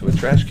fall into a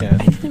trash can.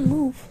 I didn't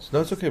move.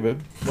 No, it's okay, babe.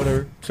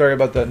 Whatever. Sorry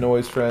about that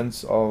noise,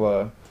 friends.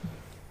 I'll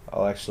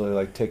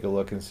actually take a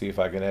look and see if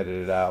I can edit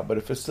it out. But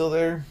if it's still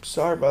there,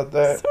 sorry about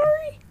that.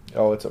 Sorry.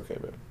 Oh, it's okay,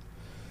 babe.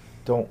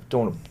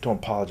 Don't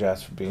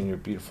apologize for being your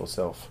beautiful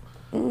self.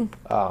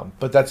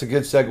 But that's a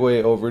good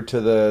segue over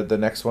to the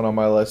next one on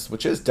my list,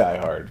 which is Die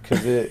Hard,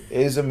 because it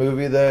is a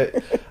movie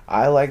that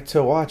I like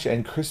to watch.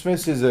 And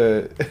Christmas is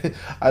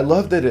I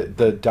love that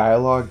the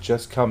dialogue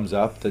just comes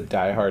up that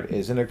Die Hard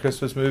isn't a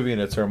Christmas movie,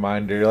 and it's a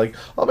reminder,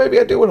 maybe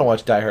I do want to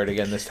watch Die Hard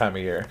again this time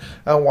of year.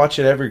 I don't watch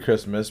it every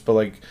Christmas,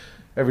 but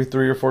every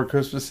 3 or 4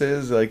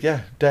 Christmases,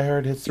 Die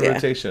Hard hits the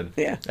rotation.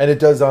 Yeah. And it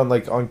does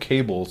on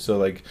cable,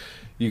 so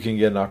you can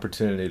get an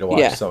opportunity to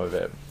watch some of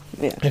it.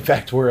 Yeah. In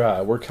fact,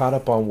 we're caught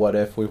up on What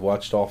If. We've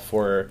watched all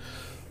four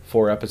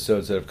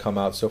episodes that have come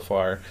out so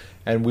far,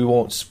 and we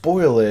won't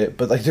spoil it.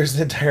 But there's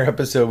an entire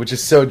episode which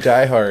is so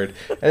Die Hard,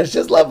 and it's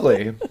just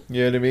lovely.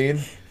 You know what I mean?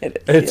 It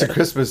is, and it's a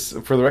Christmas,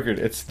 for the record.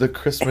 It's the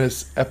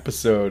Christmas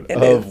episode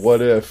of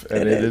What If,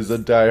 and it is a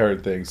Die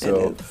Hard thing.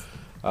 So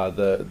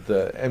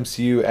the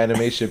MCU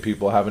animation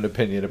people have an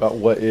opinion about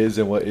what is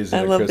and what isn't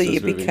a Christmas movie. I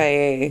love the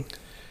yippee-ki-yay.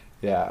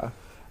 Yeah.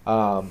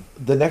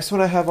 The next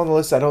one I have on the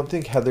list, I don't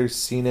think Heather's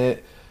seen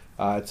it.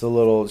 It's a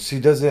little. She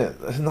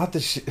doesn't. Not that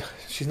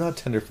she's not a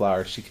tender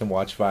flower. She can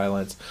watch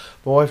violence.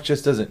 My wife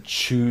just doesn't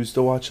choose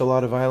to watch a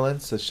lot of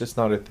violence. It's just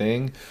not her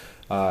thing.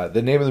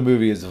 The name of the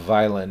movie is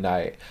Violent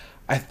Night.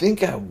 I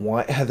think I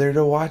want Heather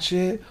to watch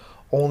it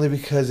only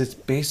because it's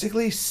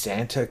basically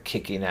Santa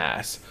kicking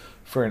ass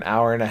for an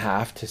hour and a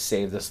half to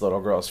save this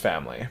little girl's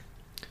family.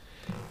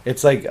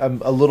 It's a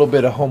little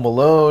bit of Home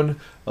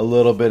Alone, a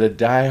little bit of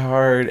Die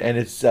Hard, and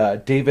it's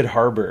David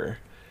Harbour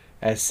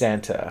as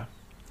Santa.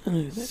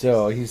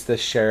 So he's the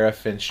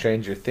sheriff in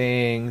Stranger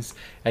Things,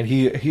 and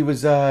he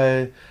was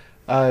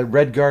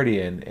Red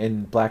Guardian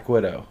in Black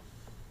Widow.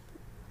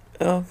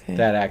 Okay.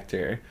 That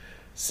actor.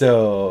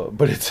 So,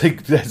 but it's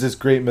there's this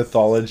great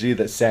mythology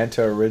that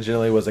Santa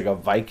originally was a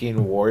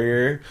Viking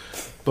warrior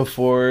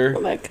before.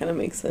 Well, that kind of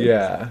makes sense.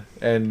 Yeah,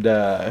 and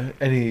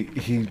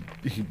he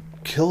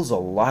kills a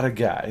lot of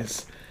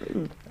guys.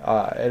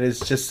 And it's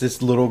just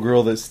this little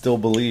girl that still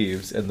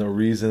believes, and the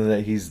reason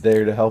that he's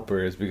there to help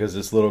her is because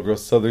this little girl.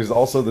 So there's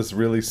also this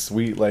really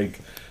sweet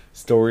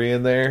story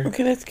in there.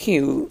 Okay, that's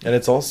cute. And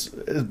it's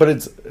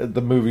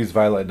the movie's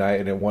Violent Night,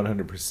 and it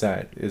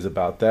 100% is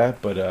about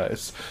that. But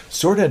it's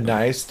sort of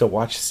nice to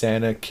watch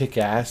Santa kick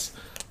ass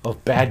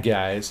of bad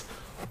guys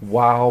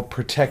while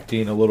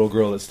protecting a little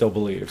girl that still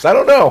believes. I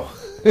don't know.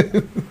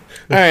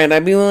 All right,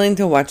 I'd be willing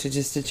to watch it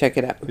just to check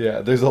it out.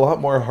 Yeah, there's a lot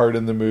more heart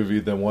in the movie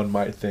than one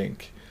might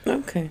think.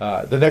 Okay.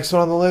 The next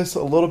one on the list,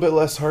 a little bit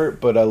less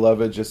heart, but I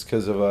love it just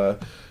because of a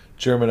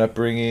German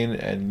upbringing,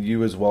 and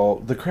you as well.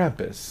 The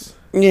Krampus.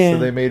 Yeah. So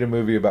they made a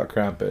movie about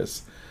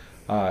Krampus.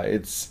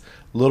 It's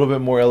a little bit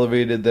more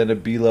elevated than a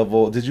B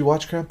level. Did you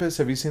watch Krampus?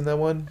 Have you seen that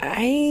one?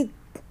 I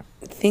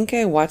think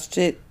I watched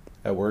it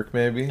at work,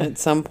 maybe at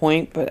some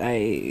point, but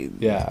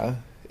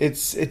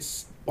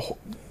it's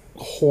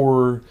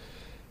horror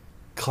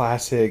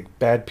classic.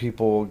 Bad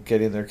people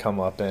getting their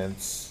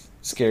comeuppance.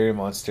 Scary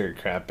monster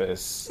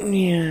Krampus.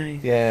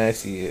 Yeah, I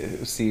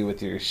see you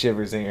with your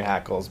shivers and your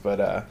hackles,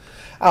 but I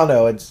don't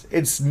know.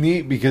 It's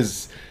neat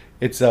because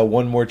it's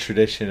one more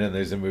tradition, and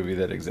there's a movie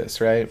that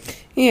exists, right?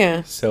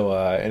 Yeah. So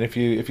and if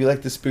you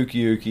like the spooky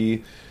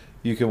ooky,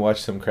 you can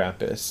watch some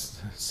Krampus,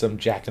 some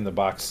Jack in the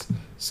Box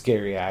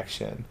scary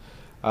action.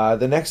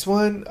 The next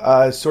one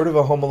is sort of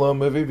a Home Alone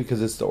movie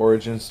because it's the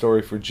origin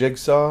story for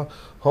Jigsaw.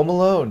 Home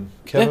Alone,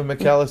 Kevin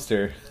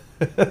McAllister.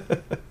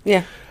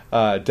 Yeah.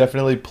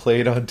 Definitely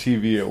played on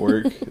TV at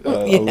work.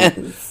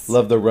 Yes.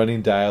 Love the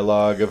running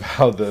dialogue of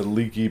how the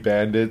leaky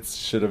bandits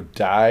should have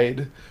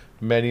died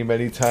many,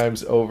 many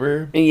times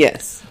over.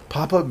 Yes.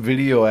 Pop-up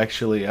video,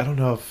 actually, I don't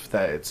know if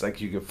that it's like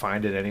you could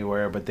find it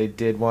anywhere, but they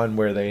did one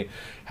where they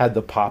had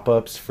the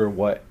pop-ups for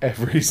what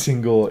every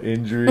single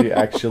injury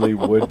actually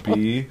would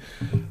be.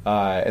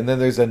 And then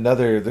there's some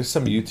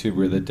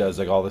YouTuber that does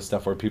like all the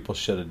stuff where people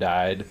should have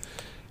died,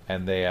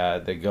 and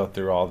they go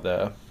through all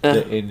the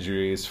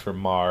injuries for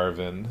Marv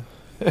and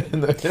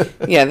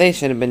Yeah, they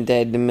should have been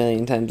dead a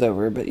million times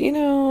over, but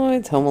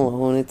it's Home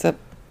Alone.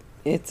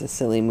 It's a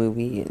silly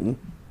movie, and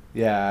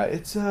yeah,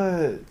 it's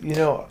I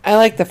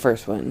like the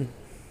first one.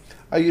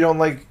 you don't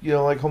like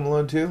Home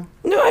Alone 2?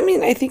 No, I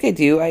mean, I think I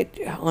do. I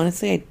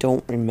honestly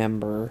don't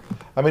remember.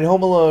 I mean,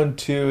 Home Alone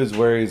 2 is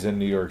where he's in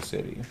New York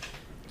City,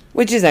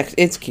 Which is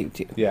actually, it's cute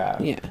too.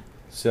 yeah. Yeah.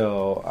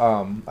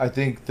 So I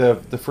think the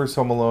first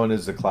Home Alone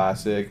is a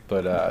classic,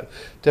 but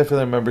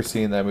definitely remember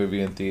seeing that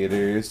movie in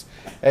theaters.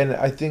 And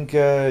I think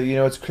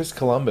it's Chris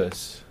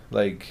Columbus.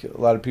 Like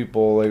a lot of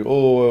people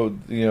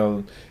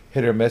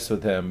hit or miss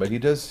with him, but he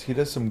does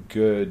some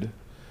good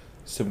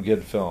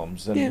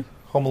films. And Yeah.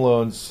 Home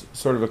Alone's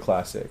sort of a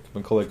classic.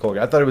 Macaulay Culkin.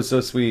 I thought it was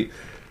so sweet.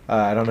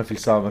 I don't know if you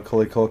saw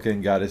Macaulay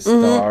Culkin got his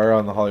star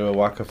on the Hollywood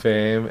Walk of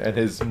Fame, and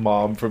his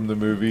mom from the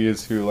movie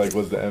is who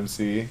was the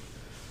MC.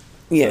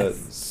 Yes.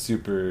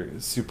 Super,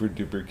 super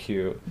duper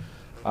cute.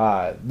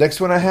 Next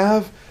one I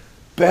have,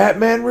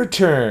 Batman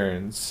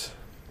Returns.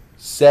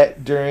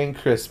 Set during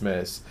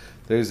Christmas.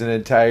 There's an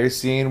entire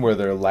scene where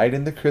they're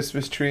lighting the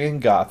Christmas tree in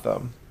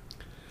Gotham.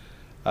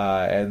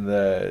 And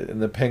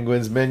the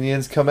Penguin's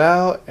minions come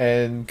out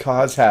and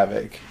cause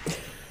havoc.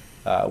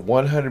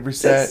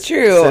 100% That's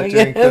true, set I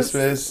during guess.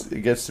 Christmas.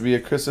 It gets to be a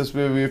Christmas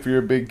movie if you're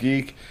a big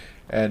geek.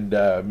 And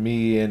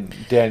me and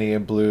Danny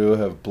and Blue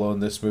have blown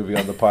this movie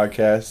on the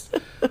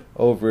podcast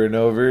over and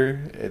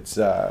over.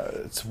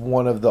 It's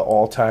one of the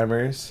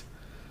all-timers.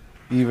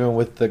 Even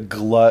with the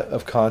glut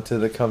of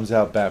content that comes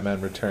out,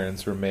 Batman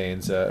Returns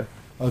remains a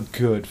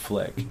good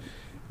flick.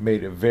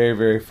 Made it very,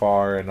 very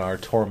far in our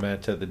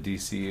torment of the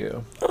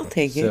DCU. I'll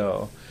take it.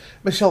 So,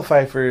 Michelle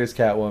Pfeiffer is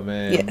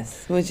Catwoman.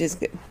 Yes, which is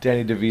good.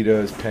 Danny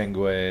DeVito is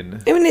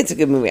Penguin. I mean, it's a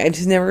good movie. I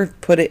just never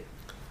put it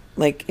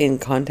in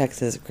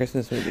context as a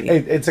Christmas movie.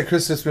 It's a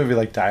Christmas movie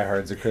like Die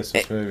Hard's a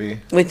Christmas movie.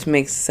 Which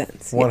makes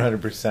sense.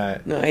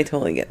 100%. No, I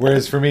totally get that.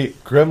 Whereas for me,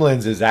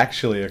 Gremlins is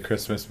actually a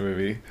Christmas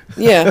movie.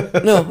 Yeah,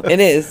 no, it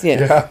is,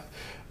 yeah.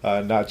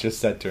 Yeah. Not just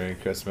set during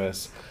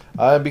Christmas.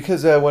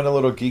 Because I went a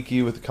little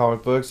geeky with the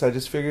comic books, I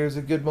just figured it was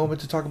a good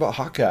moment to talk about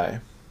Hawkeye.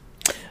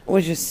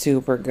 Which is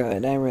super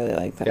good. I really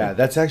like that. Yeah,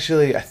 that's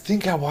actually, I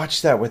think I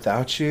watched that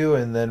without you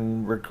and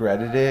then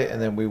regretted it,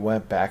 and then we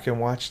went back and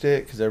watched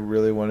it because I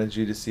really wanted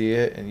you to see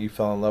it, and you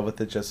fell in love with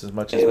it just as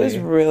much as me. It was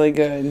really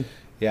good.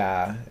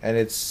 Yeah, and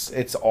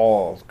it's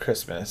all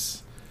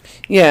Christmas.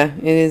 Yeah,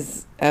 it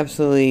is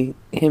absolutely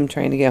him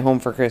trying to get home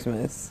for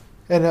Christmas.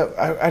 And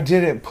I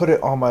didn't put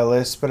it on my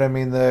list, but I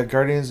mean the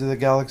Guardians of the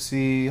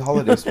Galaxy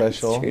holiday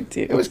special. That's true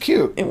too. It was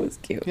cute. It was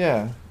cute.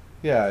 Yeah,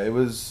 it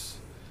was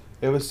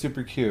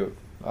super cute.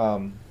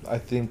 I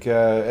think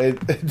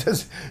it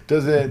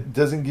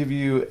doesn't give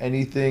you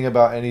anything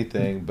about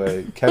anything,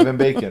 but Kevin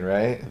Bacon,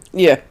 right?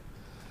 Yeah.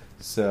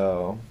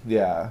 So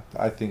yeah,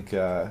 I think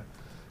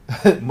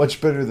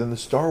much better than the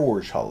Star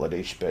Wars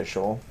holiday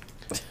special.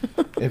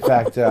 In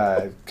fact,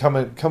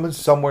 coming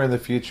somewhere in the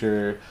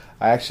future,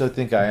 I actually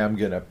think I am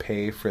gonna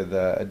pay for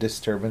the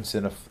Disturbance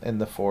in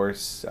the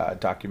Force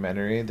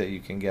documentary that you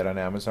can get on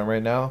Amazon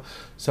right now.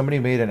 Somebody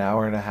made an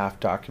 1.5-hour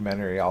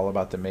documentary all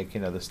about the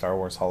making of the Star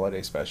Wars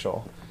holiday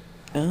special,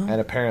 and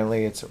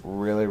apparently it's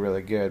really,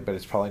 really good. But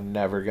it's probably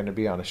never gonna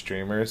be on a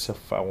streamer. So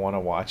if I want to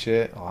watch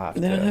it, I'll have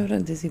to. They don't have it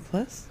on Disney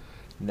Plus?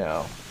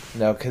 No,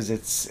 because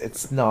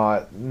it's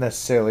not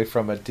necessarily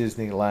from a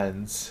Disney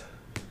lens.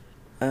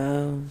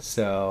 Oh.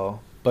 So,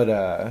 but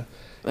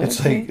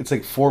it's Okay.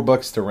 like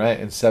 $4 to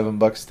rent and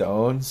 $7 to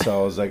own. So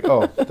I was like,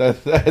 oh,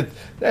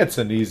 that's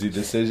an easy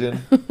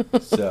decision.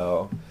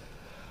 So,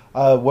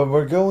 when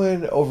we're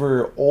going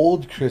over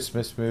old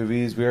Christmas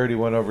movies, we already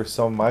went over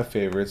some of my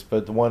favorites,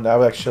 but the one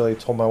I actually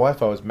told my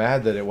wife I was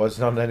mad that it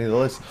wasn't on any of the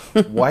lists.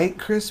 White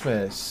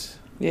Christmas.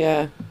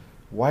 Yeah.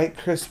 White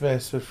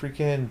Christmas with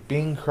freaking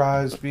Bing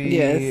Crosby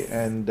Yes.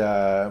 and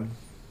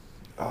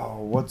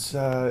what's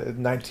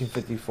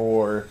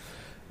 1954?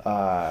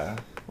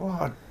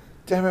 Oh,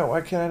 damn it!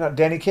 Why can't I not?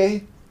 Danny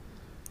Kaye?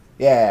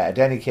 Yeah,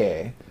 Danny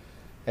Kaye,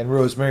 and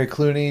Rosemary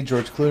Clooney,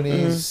 George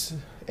Clooney's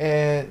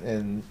aunt,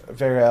 and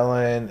Vera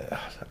Ellen.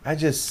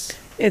 It's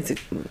a good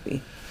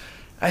movie.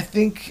 I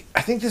think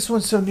this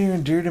one's so near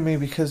and dear to me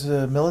because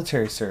of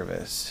military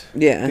service.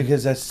 Yeah.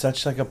 Because that's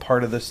such like a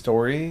part of the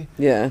story.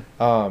 Yeah.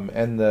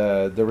 And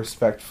the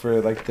respect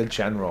for like the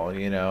general,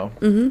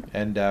 Mm-hmm.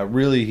 and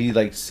really he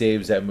like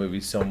saves that movie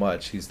so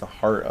much. He's the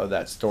heart of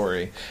that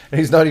story, and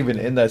he's not even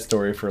in that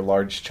story for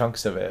large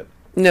chunks of it.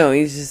 No,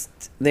 he's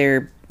just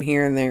there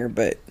here and there,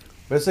 but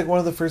But it's like one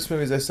of the first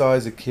movies I saw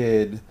as a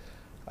kid.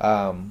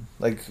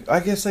 Like, I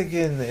guess, like,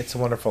 in It's a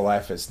Wonderful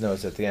Life, it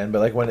snows at the end, but,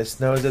 like, when it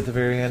snows at the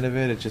very end of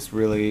it, it just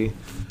really,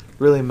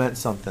 really meant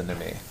something to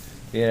me.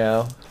 You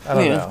know? I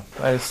don't know.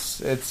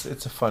 It's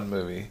a fun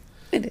movie.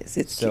 It is.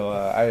 It's so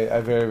I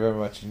very, very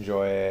much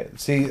enjoy it.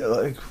 See,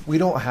 like, we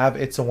don't have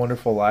It's a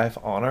Wonderful Life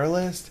on our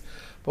list,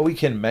 but we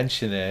can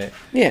mention it.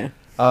 Yeah.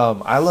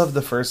 I love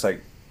the first,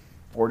 like,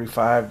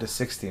 45 to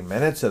 60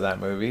 minutes of that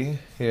movie.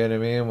 You know what I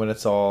mean? When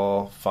it's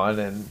all fun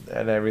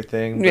and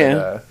everything. But,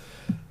 Yeah.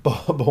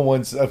 But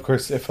once, of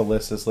course, if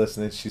Alyssa's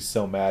listening, she's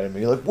so mad at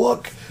me. Like,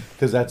 look!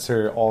 Because that's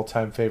her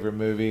all-time favorite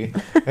movie.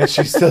 And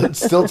she's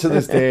still to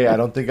this day, I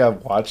don't think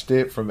I've watched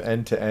it from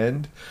end to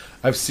end.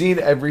 I've seen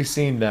every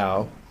scene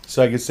now.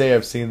 So I could say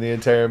I've seen the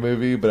entire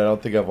movie, but I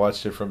don't think I've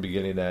watched it from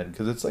beginning to end.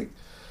 Because it's like,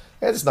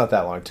 it's not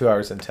that long. 2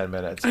 hours and 10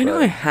 minutes. I know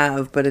I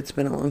have, but it's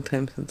been a long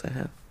time since I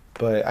have.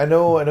 But I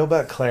know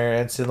about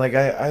Clarence, and like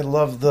I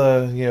love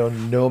the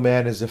no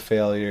man is a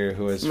failure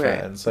who has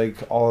friends. Right.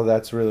 Like all of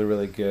that's really,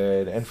 really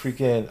good. And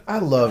freaking I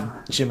love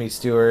Jimmy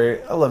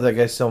Stewart. I love that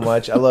guy so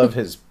much. I love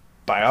his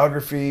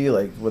biography,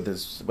 like with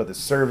his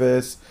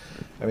service.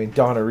 I mean,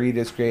 Donna Reed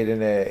is great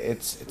in it.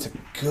 It's a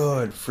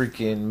good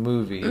freaking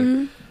movie.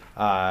 Mm-hmm.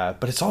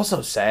 But it's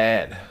also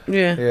sad.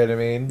 Yeah. You know what I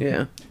mean?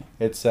 Yeah.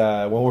 It's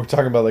when we're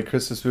talking about like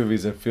Christmas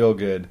movies and feel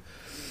good.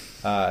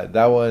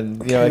 That one,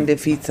 kind of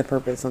defeats the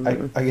purpose.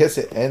 I guess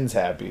it ends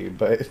happy,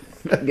 but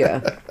yeah.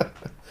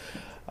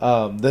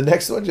 The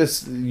next one,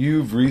 just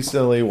you've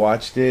recently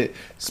watched it,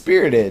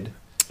 Spirited.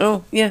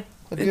 Oh yeah,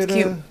 it's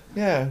cute.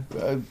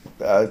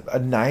 A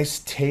nice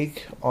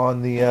take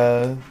on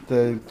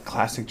the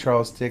classic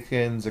Charles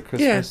Dickens A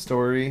Christmas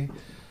Story,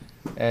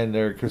 and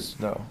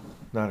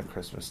not A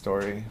Christmas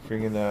Story.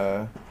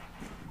 Freaking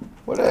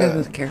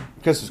Christmas Carol.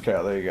 Christmas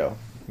Carol. There you go.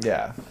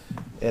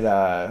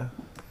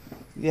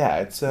 Yeah,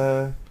 it's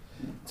a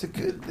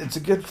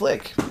good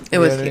flick. It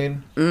was. What I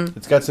mean?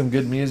 It's got some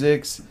good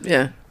musics.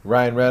 Yeah.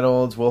 Ryan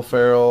Reynolds, Will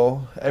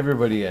Ferrell,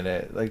 everybody in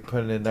it, like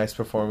putting in nice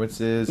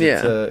performances.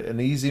 Yeah. It's an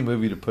easy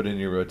movie to put in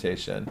your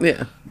rotation.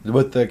 Yeah.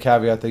 With the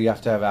caveat that you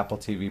have to have Apple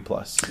TV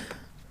Plus.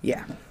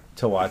 Yeah.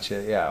 To watch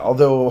it, yeah.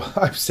 Although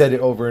I've said it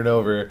over and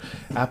over,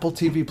 Apple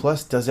TV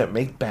Plus doesn't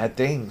make bad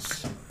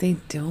things. They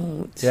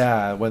don't.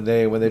 Yeah, when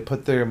they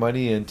put their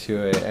money into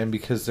it, and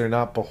because they're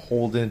not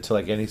beholden to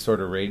like any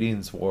sort of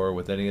ratings war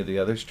with any of the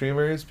other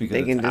streamers,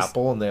 because it's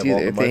Apple and they have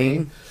all the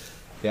money.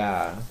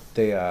 Yeah,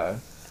 they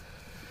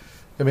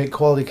make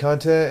quality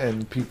content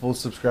and people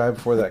subscribe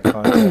for that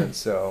content.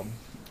 So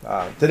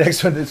the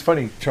next one is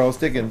funny. Charles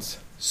Dickens,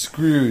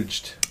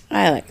 Scrooged.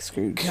 I like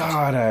Scrooge.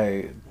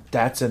 God,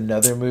 that's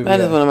another movie.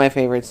 That is one of my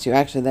favorites too.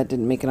 Actually, that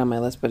didn't make it on my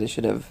list, but it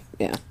should have.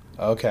 Yeah.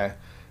 Okay.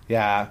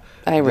 Yeah.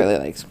 I really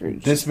like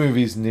Scrooge. This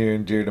movie's near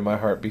and dear to my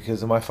heart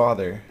because of my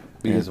father.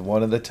 Because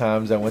one of the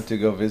times I went to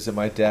go visit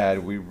my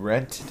dad, we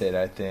rented it,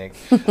 I think.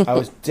 I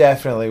was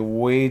definitely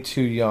way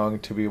too young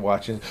to be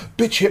watching.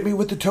 Bitch hit me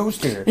with the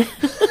toaster.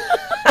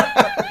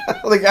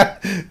 Like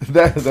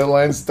that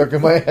line stuck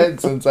in my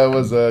head since I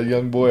was a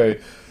young boy.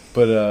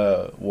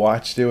 But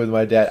watched it with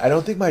my dad. I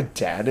don't think my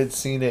dad had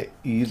seen it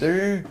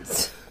either.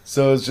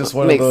 So it's just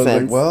one of those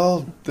sense. Like,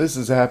 well, this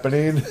is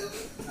happening.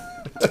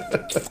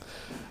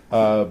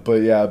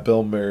 But yeah,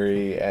 Bill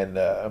Murray and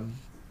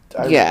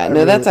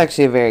that's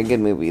actually a very good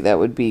movie. That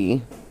would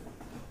be.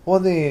 Well,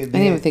 I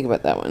didn't even think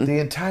about that one. The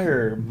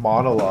entire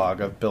monologue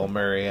of Bill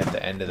Murray at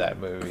the end of that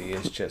movie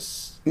is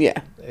just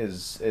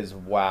is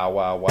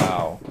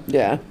wow.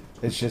 Yeah,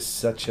 it's just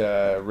such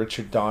a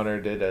Richard Donner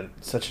did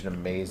such an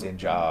amazing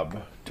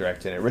job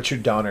directing it.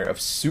 Richard Donner of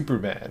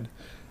Superman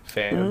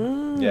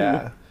fame,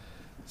 yeah.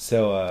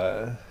 So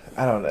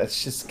I don't know.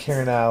 It's just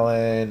Karen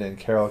Allen and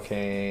Carol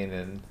Kane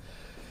and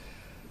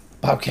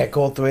Bobcat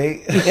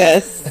Goldthwait.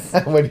 Yes,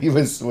 when he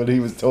was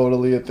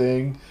totally a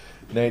thing,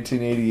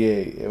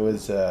 1988. It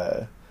was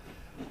a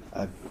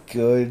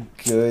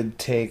good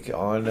take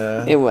on.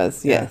 It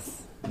was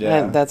yes.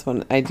 Yeah, that's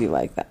one I do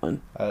like that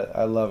one.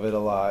 I love it a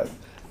lot.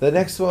 The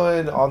next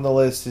one on the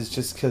list is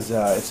just because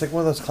it's like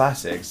one of those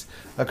classics,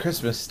 A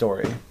Christmas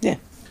Story. Yeah.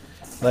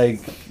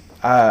 Like,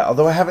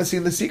 although I haven't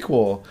seen the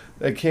sequel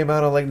that came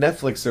out on like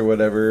Netflix or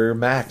whatever,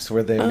 Max,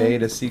 where they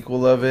made a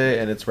sequel of it,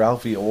 and it's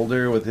Ralphie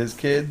older with his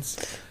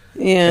kids.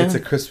 Yeah. It's A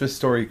Christmas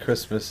Story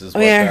Christmas is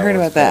what I heard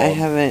about that. I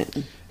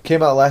haven't.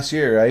 Came out last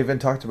year. I even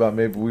talked about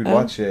maybe we'd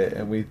watch it,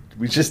 and we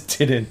just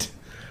didn't.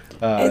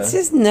 It's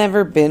just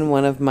never been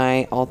one of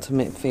my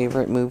ultimate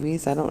favorite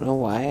movies. I don't know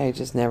why. I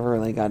just never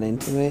really got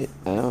into it.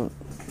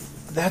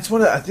 That's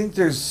one. I think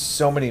there's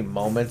so many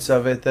moments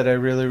of it that I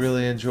really,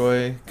 really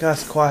enjoy.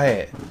 Gus,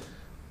 quiet.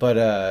 But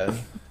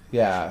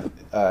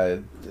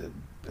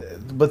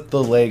with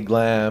the leg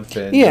lamp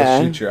and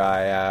shoot your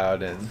eye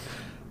out and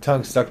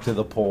tongue stuck to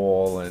the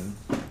pole and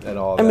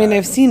all that. I mean,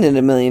 I've seen it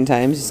a million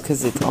times just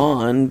because it's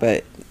on,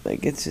 but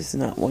like it's just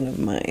not one of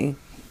my.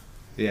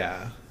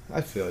 Yeah, I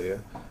feel you.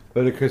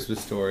 But A Christmas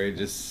Story,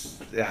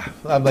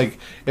 I'm like,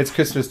 it's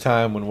Christmas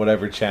time when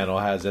whatever channel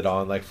has it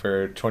on, like,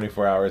 for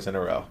 24 hours in a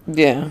row.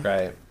 Yeah.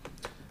 Right.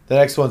 The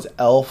next one's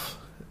Elf,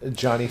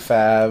 Johnny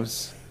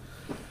Favs,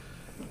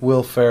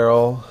 Will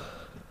Ferrell.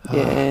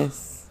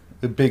 Yes.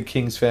 The big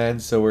Kings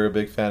fans, so we're a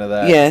big fan of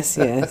that. Yes,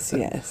 yes,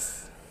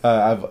 yes.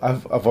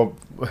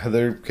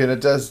 Heather can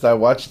attest. I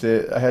watched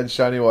it. I had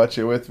Shawnee watch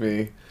it with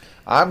me.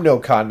 I'm no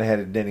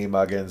cotton-headed Ninny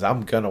Muggins.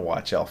 I'm gonna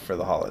watch Elf for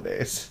the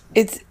holidays.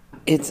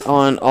 It's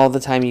on all the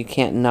time. You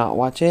can't not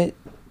watch it.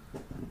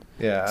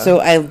 Yeah. So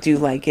I do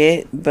like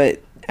it,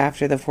 but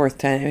after the fourth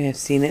time I have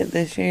seen it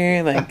this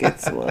year, like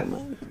it's a little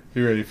much.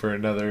 You ready for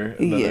another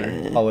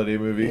holiday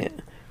movie? Yeah.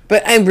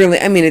 But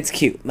it's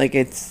cute. Like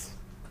it's.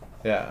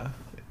 Yeah.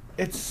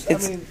 It's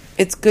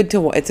good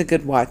to. It's a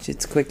good watch.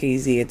 It's quick,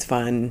 easy. It's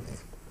fun.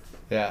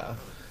 Yeah.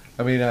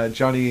 I mean,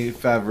 Johnny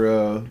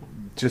Favreau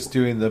just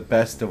doing the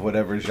best of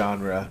whatever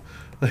genre,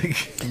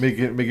 like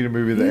making a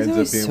movie that ends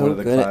up being so one of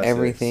the good classics. At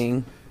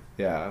everything.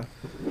 Yeah.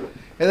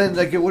 And then,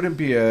 like, it wouldn't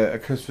be a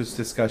Christmas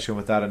discussion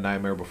without A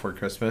Nightmare Before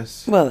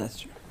Christmas. Well,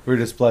 that's true. We were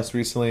just blessed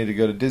recently to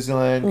go to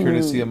Disneyland,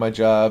 courtesy of my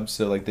job.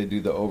 So, like, they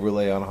do the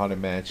overlay on Haunted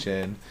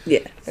Mansion.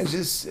 Yeah. I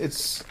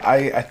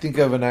think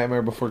of A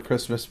Nightmare Before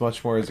Christmas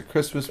much more as a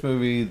Christmas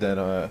movie than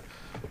a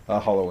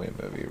Halloween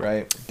movie,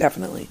 right?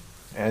 Definitely.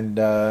 And,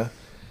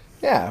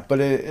 yeah,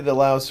 but it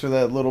allows for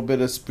that little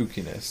bit of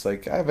spookiness.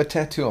 Like, I have a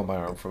tattoo on my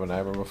arm from A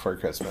Nightmare Before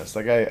Christmas.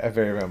 Like, I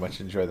very, very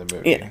much enjoy the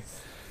movie.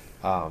 Yes.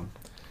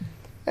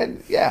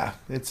 And yeah,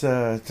 it's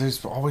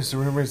there's always the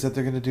rumors that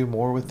they're going to do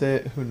more with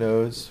it. Who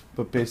knows?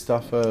 But based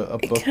off a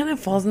book, it kind of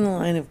falls in the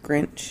line of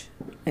Grinch,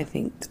 I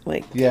think.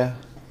 Like yeah.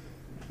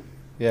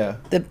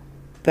 The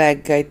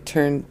bad guy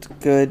turned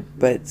good,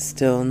 but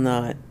still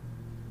not.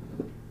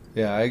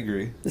 Yeah, I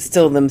agree.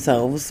 Still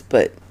themselves,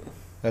 but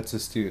that's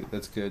astute.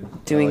 That's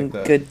good. Doing like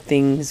that. Good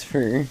things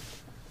for,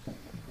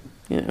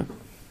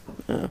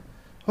 But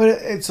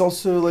it's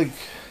also like.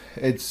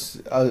 It's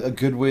a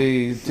good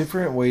way,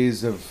 different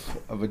ways of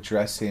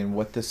addressing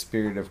what the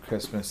spirit of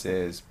Christmas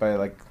is by,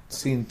 like,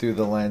 seeing through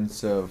the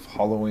lens of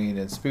Halloween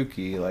and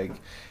spooky. Like,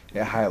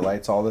 it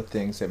highlights all the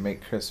things that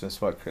make Christmas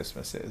what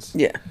Christmas is.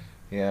 Yeah.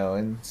 You know,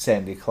 and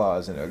Sandy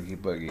Claus and Oogie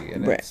Boogie.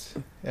 And right.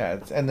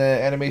 And the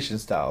animation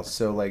styles.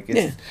 So, like,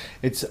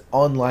 it's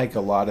unlike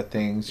a lot of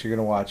things you're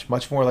going to watch.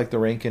 Much more like the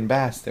Rankin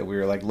Bass that we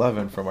were, like,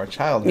 loving from our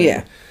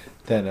childhood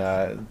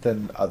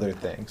than other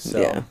things.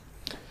 So. Yeah.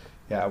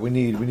 Yeah, we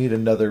need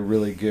another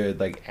really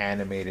good, like,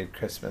 animated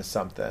Christmas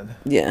something.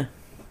 Yeah.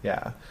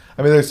 Yeah.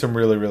 I mean, there's some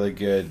really, really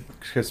good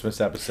Christmas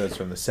episodes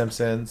from The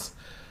Simpsons.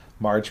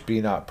 Marge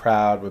Be Not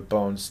Proud with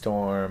Bone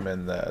Storm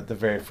and the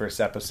very first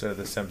episode of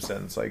The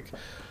Simpsons. Like,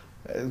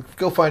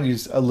 go find you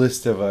a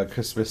list of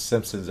Christmas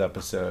Simpsons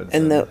episodes.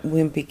 And the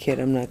Wimpy Kid,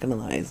 I'm not going to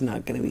lie, is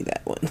not going to be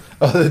that one.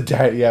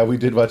 Oh, we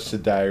did watch The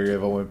Diary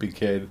of a Wimpy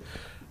Kid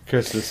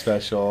Christmas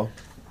special.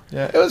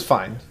 Yeah, it was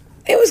fine.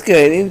 It was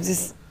good. It was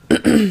just...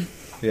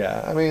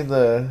 Yeah, I mean,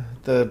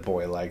 the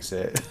boy likes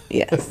it.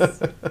 Yes.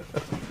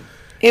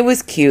 It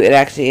was cute. It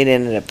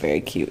ended up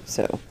very cute,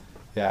 so.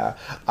 Yeah.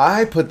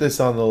 I put this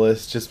on the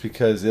list just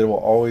because it will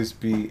always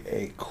be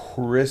a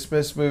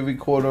Christmas movie,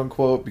 quote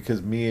unquote,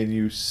 because me and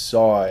you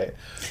saw it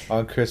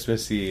on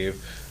Christmas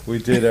Eve. We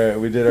did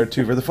our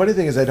two. But the funny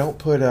thing is I don't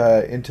put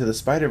Into the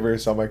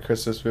Spider-Verse on my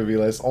Christmas movie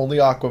list, only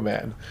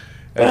Aquaman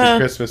as a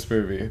Christmas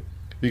movie.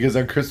 Because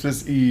on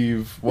Christmas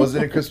Eve,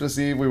 wasn't it Christmas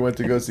Eve? We went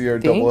to go see our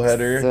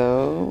doubleheader.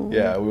 So.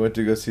 Yeah, we went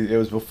to go see. It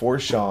was before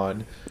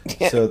Sean,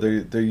 so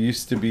there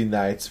used to be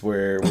nights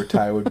where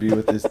Ty would be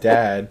with his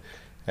dad,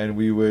 and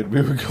we would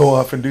go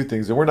off and do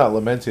things. And we're not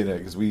lamenting it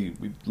because we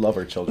love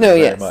our children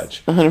very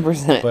much.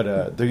 100%.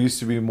 But there used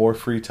to be more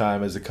free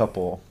time as a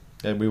couple,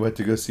 and we went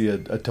to go see a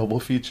double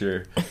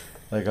feature.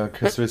 Like on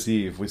Christmas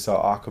Eve, we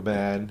saw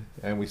Aquaman,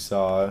 and we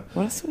saw.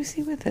 What else did we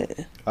see with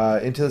it?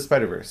 Into the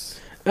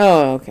Spider-Verse.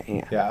 Oh, okay,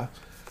 yeah. Yeah.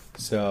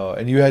 So,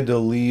 and you had to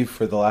leave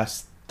for the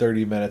last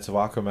 30 minutes of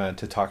Aquaman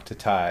to talk to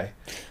Ty.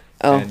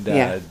 Oh, and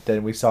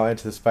then we saw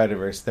Into the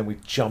Spider-Verse. Then we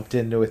jumped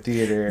into a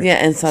theater. Yeah,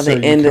 and saw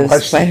the end of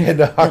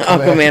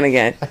Aquaman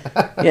again.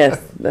 Yes,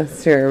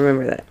 that's true. I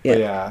remember that.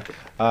 Yeah.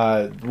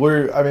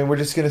 We're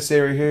just gonna say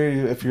right here,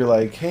 if you're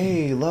like,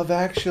 hey, Love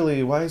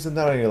Actually, why isn't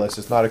that on your list?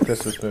 It's not a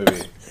Christmas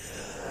movie.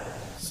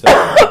 So,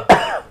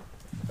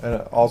 and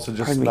also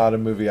just not a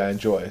movie I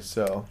enjoy.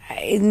 So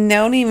I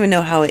don't even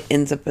know how it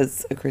ends up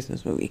as a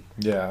Christmas movie.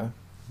 Yeah,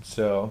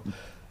 so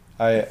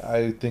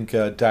I think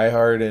Die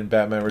Hard and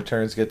Batman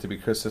Returns get to be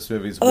Christmas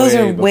movies. Those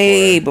are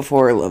way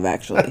before Love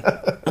Actually,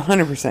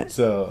 100%.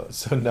 So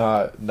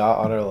not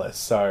on our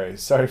list.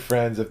 Sorry,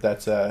 friends, if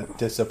that's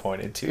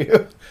disappointing to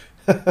you.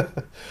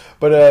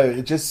 But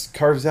it just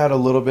carves out a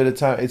little bit of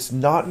time. It's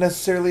not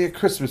necessarily a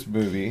Christmas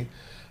movie,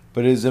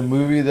 but it is a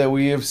movie that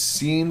we have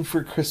seen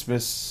for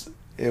Christmas.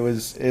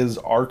 Is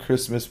our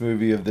Christmas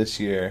movie of this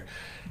year.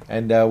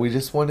 And we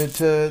just wanted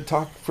to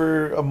talk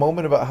for a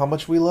moment about how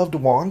much we loved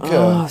Wonka.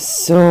 Oh,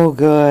 so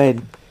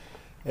good.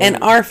 And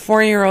our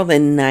 4-year-old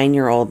and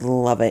 9-year-old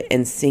love it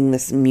and sing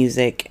this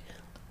music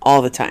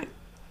all the time.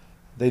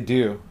 They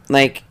do.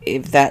 Like,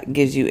 if that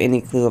gives you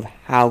any clue of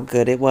how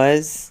good it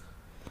was.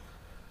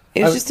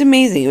 It was just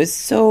amazing. It was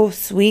so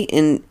sweet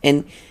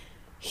and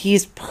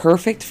he's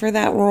perfect for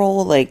that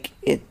role. Like,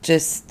 it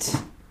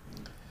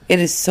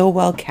is so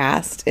well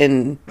cast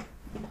and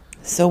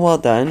so well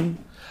done.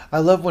 I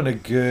love when a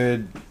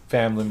good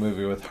family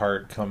movie with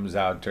heart comes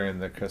out during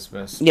the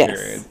Christmas Yes.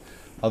 period.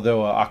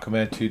 Although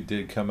Aquaman 2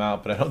 did come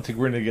out, but I don't think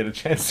we're going to get a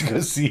chance to go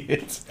see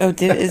it. Oh,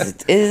 is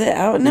it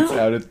out now? It's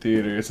out at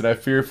theaters, and I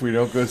fear if we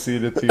don't go see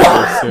it at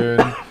theaters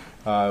soon,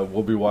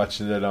 we'll be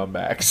watching it on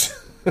Max.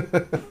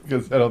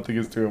 Because I don't think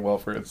it's doing well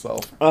for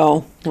itself.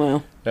 Oh,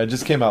 well. Yeah, it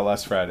just came out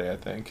last Friday, I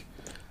think.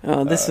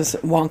 Oh, this was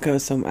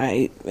Wonka, so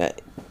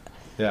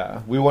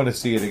Yeah, we want to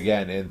see it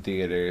again in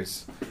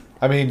theaters.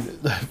 I mean,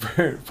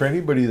 for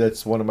anybody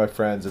that's one of my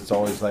friends, it's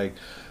always like,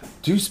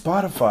 do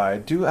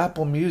Spotify, do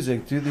Apple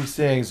Music, do these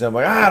things. I'm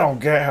like, I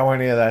don't get how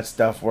any of that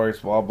stuff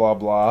works, blah, blah,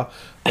 blah.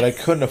 But I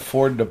couldn't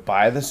afford to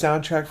buy the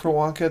soundtrack for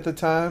Wonka at the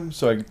time,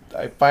 so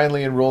I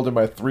finally enrolled in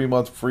my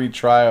 3-month free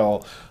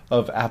trial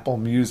of Apple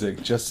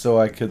Music just so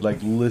I could, like,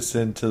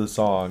 listen to the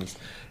songs.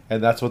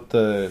 And that's what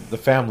the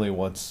family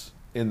wants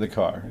in the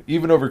car,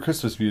 even over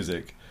Christmas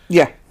music.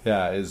 Yeah.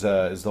 Yeah, is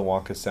the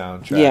Wonka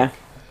soundtrack. Yeah.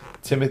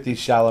 Timothy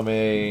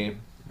Chalamet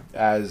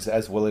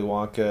as Willy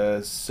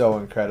Wonka, so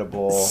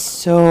incredible.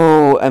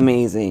 So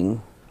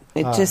amazing.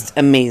 It's just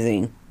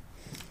amazing.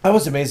 I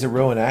was amazed that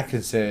Rowan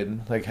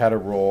Atkinson had a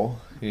role.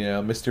 You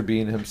know, Mr.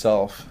 Bean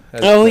himself.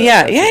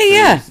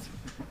 Yeah.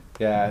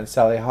 Yeah, and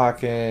Sally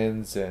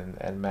Hawkins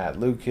and Matt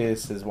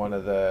Lucas is one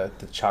of the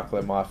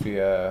Chocolate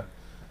Mafia.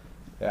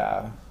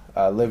 Yeah.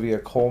 Olivia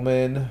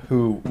Colman,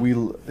 who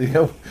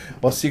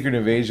while Secret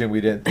Invasion we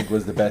didn't think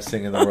was the best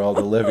thing in the world,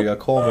 Olivia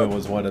Colman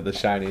was one of the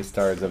shining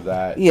stars of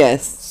that.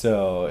 Yes.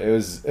 So it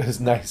was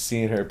nice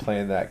seeing her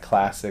playing that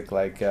classic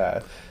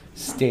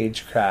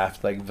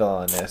stagecraft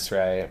villainess,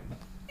 right?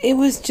 It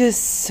was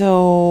just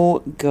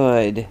so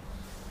good.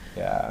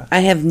 Yeah. I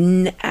have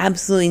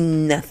absolutely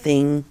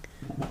nothing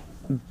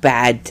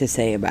bad to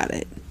say about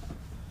it.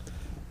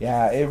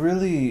 Yeah, it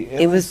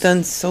was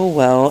done so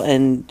well,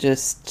 and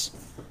just...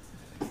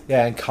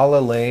 Yeah, and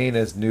Kala Lane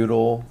as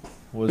Noodle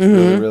was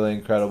really, really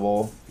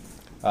incredible.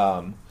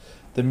 The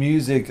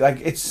music,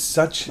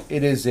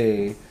 it is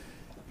a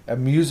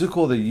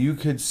musical that you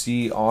could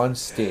see on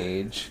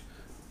stage,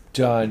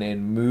 done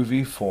in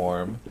movie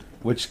form,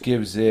 which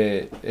gives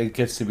it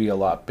gets to be a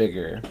lot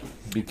bigger.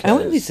 Because I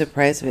wouldn't be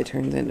surprised if it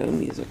turns into a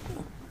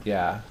musical.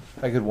 Yeah,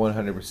 I could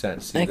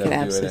 100% see that. I could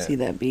absolutely see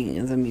that being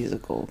as a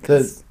musical.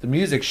 The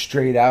music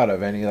straight out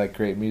of any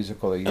great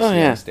musical that you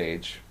see on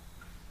stage.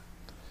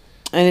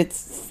 And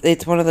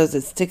it's one of those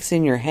that sticks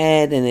in your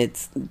head, and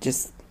it's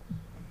just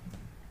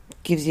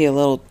gives you a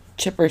little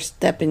chipper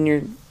step in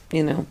your,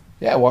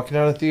 Yeah, walking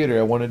out of theater,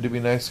 I wanted to be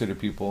nicer to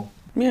people.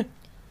 Yeah.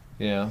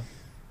 Yeah.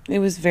 I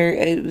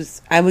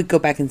would go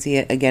back and see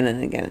it again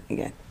and again and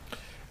again.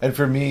 And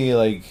for me,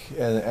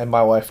 and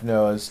my wife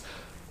knows,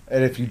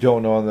 and if you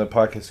don't know on the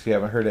podcast, if you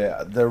haven't heard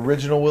it, the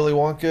original Willy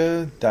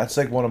Wonka, that's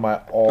one of my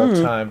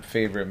all-time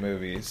favorite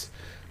movies.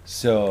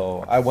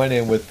 So I went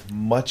in with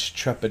much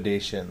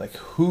trepidation.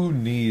 Who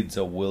needs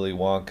a Willy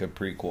Wonka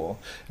prequel?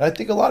 And I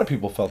think a lot of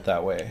people felt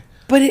that way.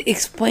 But it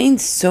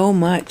explains so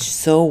much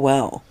so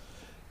well.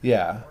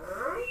 Yeah.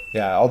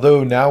 Yeah,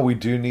 although now we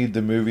do need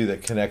the movie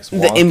that connects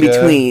Wonka, the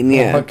in-between,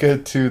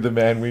 Wonka to the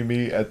man we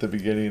meet at the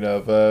beginning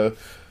of...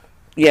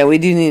 Yeah, we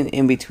do need an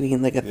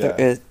in-between,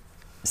 a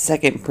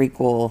second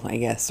prequel, I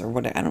guess, or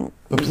what. I don't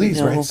But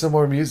please know. write some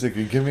more music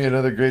and give me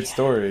another great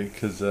story,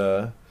 because...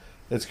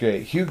 It's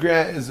great. Hugh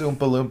Grant is Oompa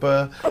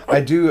Loompa.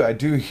 I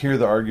do hear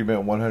the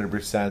argument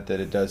 100% that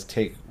it does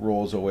take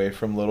roles away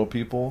from little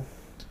people.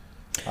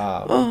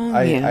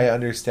 I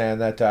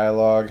understand that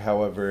dialogue.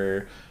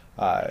 However,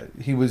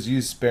 he was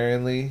used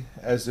sparingly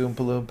as Oompa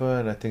Loompa,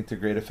 and I think to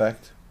great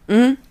effect.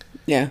 Mm-hmm.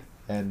 Yeah.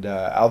 And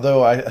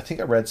although I think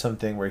I read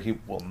something where he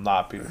will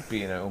not be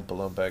being an Oompa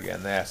Loompa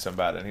again. They asked him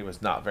about it, and he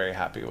was not very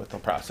happy with the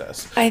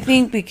process. I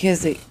think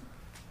because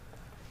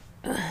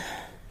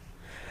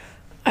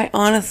I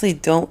honestly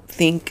don't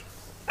think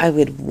I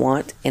would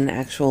want an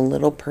actual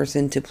little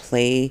person to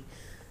play.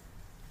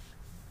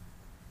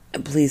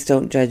 Please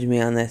don't judge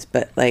me on this,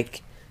 but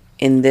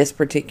in this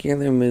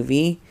particular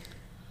movie,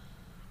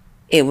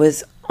 it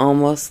was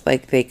almost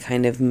like they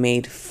kind of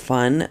made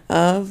fun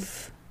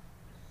of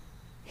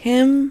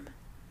him.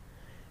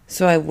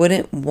 So I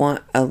wouldn't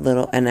want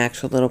an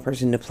actual little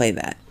person to play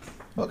that.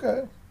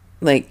 Okay.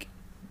 I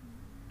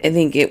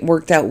think it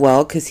worked out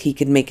well because he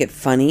could make it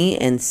funny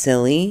and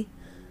silly.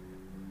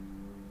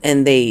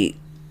 And they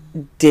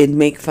did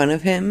make fun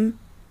of him,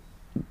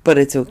 but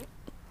it's okay.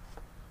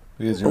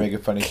 Because you're making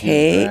fun of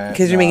Hugh Grant.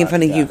 Because you're making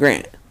fun of Hugh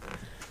Grant.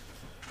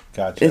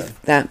 Gotcha.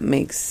 If that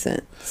makes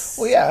sense.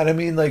 Well, yeah, and I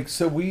mean,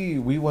 so we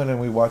went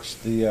and we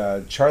watched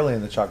the Charlie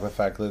and the Chocolate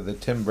Factory, the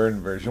Tim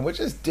Burton version,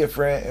 which is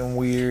different and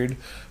weird,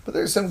 but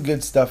there's some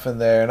good stuff in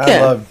there. And I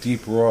love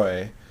Deep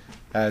Roy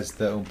as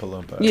the Oompa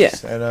Loompas. Yeah.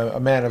 And a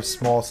man of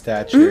small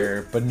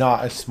stature, but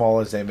not as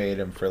small as they made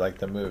him for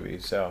the movie.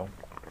 So,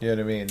 you know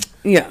what I mean?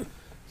 Yeah.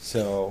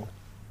 So,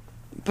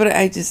 but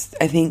I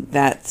think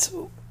that's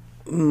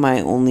my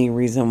only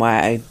reason why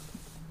I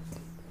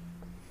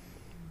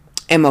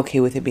am okay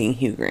with it being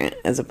Hugh Grant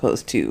as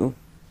opposed to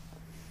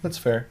that's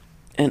fair.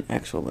 An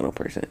actual little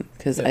person,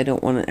 because I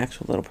don't want an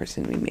actual little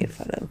person to be made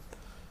fun of.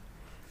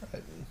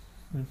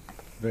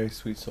 Very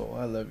sweet soul.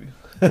 I love you.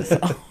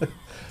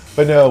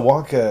 But no,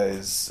 Wonka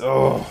is,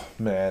 oh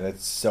man,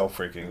 it's so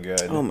freaking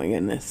good. Oh my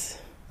goodness.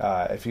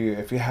 If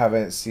you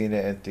haven't seen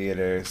it in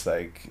theaters,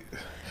 like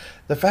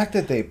the fact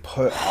that they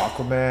put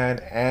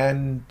Aquaman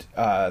and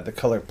The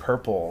Color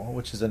Purple,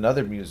 which is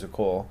another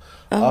musical,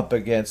 up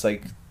against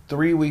like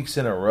 3 weeks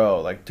in a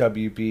row, like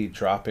WB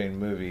dropping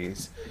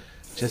movies,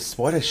 just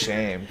what a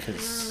shame,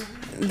 because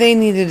they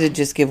needed to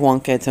just give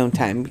Wonka its own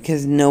time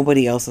because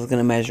nobody else is going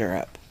to measure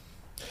up.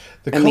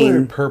 The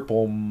Color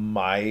Purple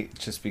might,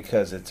 just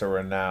because it's a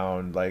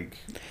renowned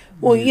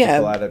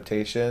musical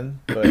adaptation,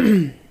 but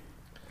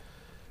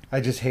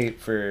I just hate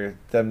for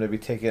them to be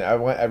taking. I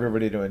want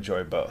everybody to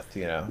enjoy both,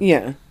 you know.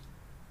 Yeah,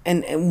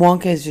 and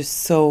Wonka is just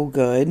so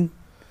good,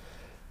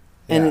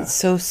 and it's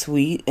so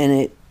sweet,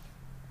 and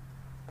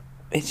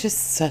it's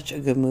just such a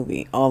good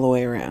movie all the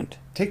way around.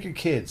 Take your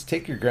kids,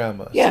 take your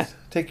grandmas,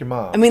 take your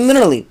mom. I mean,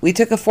 literally, we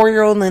took a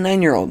 4-year-old and a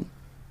 9-year-old.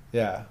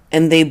 Yeah.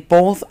 And they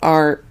both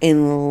are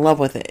in love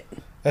with it.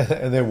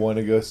 And they want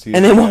to go see it.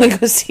 And they want to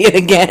go see it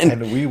again.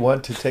 And we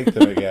want to take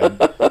them again.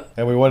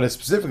 And we want to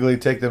specifically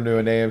take them to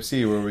an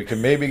AMC where we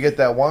can maybe get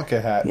that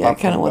Wonka hat. Yeah, I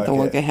kind of want the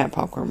Wonka hat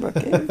popcorn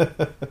bucket.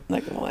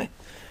 Not gonna lie.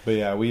 But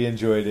yeah, we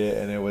enjoyed it,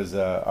 and it was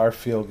our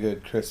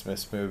feel-good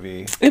Christmas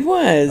movie. It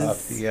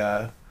was.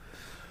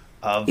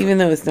 Even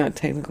though it's not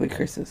technically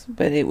Christmas,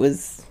 but it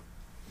was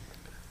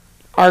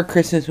our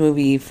Christmas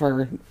movie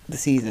for the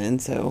season,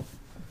 so...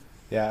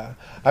 Yeah.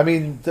 I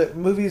mean, the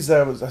movies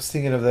that I was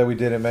thinking of that we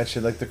didn't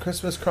mention, like The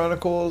Christmas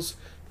Chronicles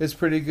is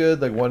pretty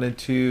good, like 1 and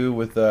 2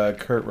 with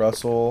Kurt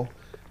Russell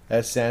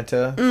as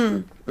Santa.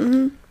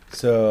 Mm-hmm.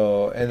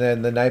 So, and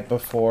then The Night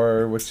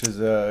Before, which is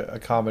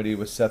a comedy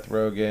with Seth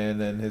Rogen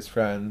and his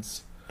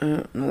friends. I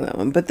don't know that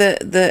one. But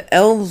the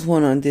Elves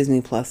one on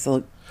Disney Plus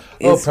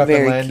is Prep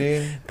and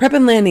Landing? Prep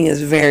and Landing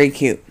is very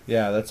cute.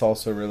 Yeah, that's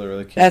also really,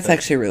 really cute. That's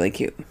actually really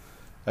cute.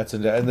 And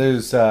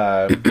there's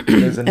another...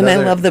 And I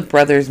love the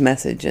brother's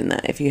message in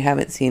that. If you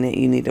haven't seen it,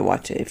 you need to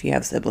watch it. If you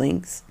have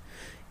siblings,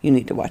 you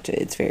need to watch it.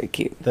 It's very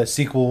cute. The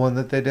sequel one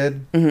that they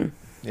did?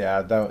 Mm-hmm. Yeah,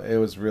 it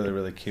was really,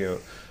 really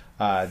cute.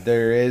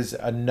 There is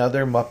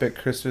another Muppet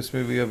Christmas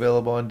movie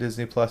available on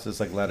Disney Plus. It's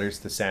like Letters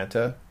to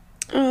Santa.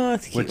 Oh,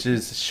 that's cute. Which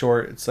is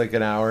short. It's like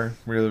an hour.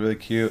 Really, really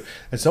cute.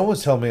 And someone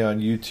was telling me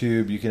on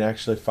YouTube you can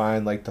actually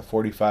find like the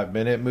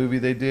 45-minute movie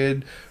they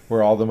did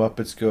where all the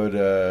Muppets go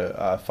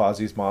to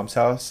Fozzie's mom's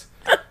house.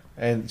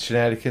 And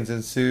shenanigans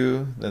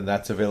ensue, then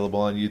that's available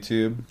on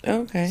YouTube.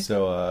 Okay.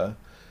 So,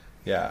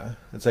 yeah,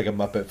 it's like a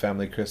Muppet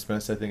Family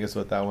Christmas, I think is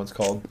what that one's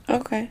called.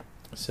 Okay.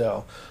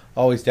 So,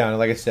 always down. And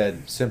like I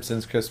said,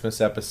 Simpsons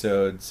Christmas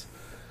episodes.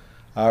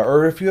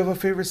 Or if you have a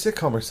favorite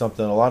sitcom or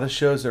something, a lot of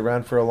shows that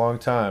ran for a long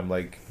time.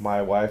 Like,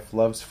 my wife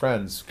loves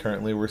Friends.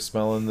 Currently, we're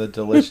smelling the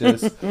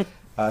delicious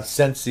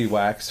Scentsy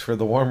wax for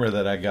the warmer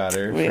that I got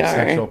her for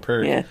Central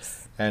Perk.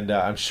 Yes. And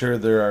I'm sure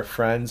there are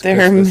Friends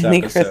Christmas episodes. There are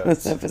many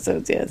Christmas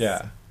episodes, yes.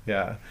 Yeah.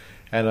 Yeah,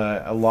 and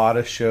a lot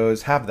of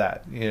shows have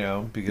that, you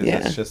know, because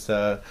it's just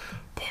a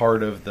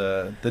part of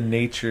the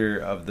nature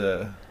of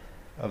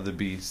the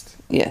beast.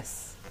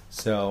 Yes.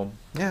 So,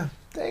 yeah,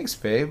 thanks,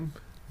 babe.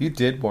 You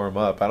did warm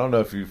up. I don't know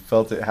if you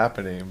felt it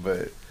happening,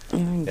 but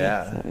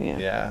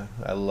yeah,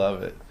 I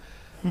love it.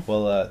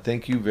 Well,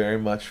 thank you very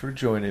much for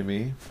joining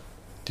me.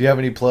 Do you have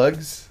any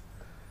plugs?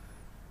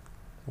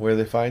 Where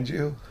they find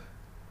you?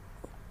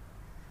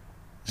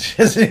 She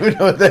doesn't even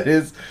know what that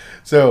is.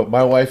 So,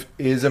 my wife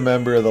is a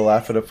member of the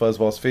Laugh It Up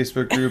Fuzzballs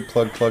Facebook group.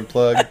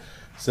 Plug.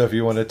 So, if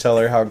you want to tell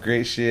her how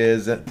great she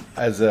is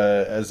as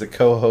a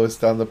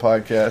co-host on the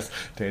podcast,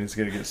 Danny's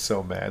going to get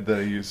so mad that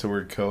I used the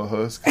word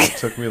co-host. 'Cause it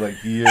took me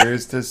like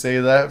years to say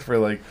that for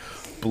like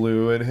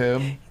Blue and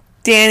him.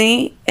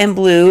 Danny and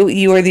Blue,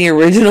 you are the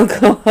original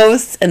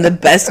co-hosts and the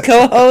best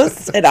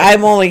co-hosts, and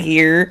I'm only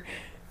here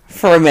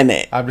for a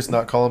minute. I'm just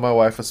not calling my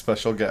wife a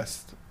special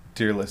guest,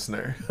 dear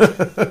listener.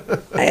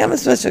 I am a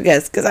special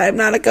guest because I am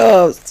not a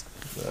co-host.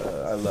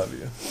 I love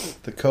you.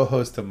 The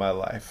co-host of my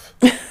life.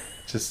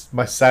 Just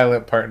my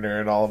silent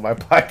partner in all of my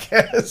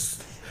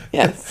podcasts.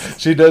 Yes.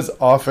 She does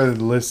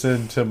often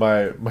listen to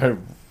my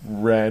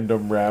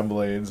random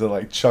ramblings and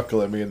like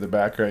chuckle at me in the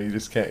background. You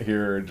just can't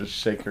hear her just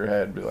shake her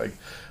head and be like,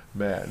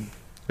 man.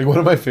 Like one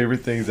of my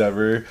favorite things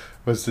ever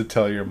was to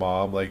tell your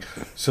mom, like,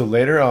 so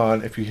later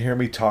on, if you hear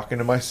me talking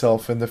to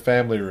myself in the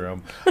family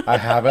room, I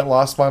haven't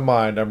lost my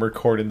mind. I'm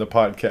recording the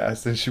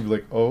podcast. And she'd be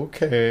like,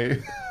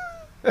 okay.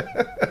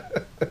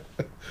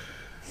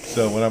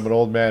 So when I'm an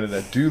old man and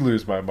I do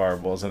lose my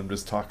marbles and I'm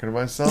just talking to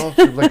myself,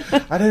 I'm like,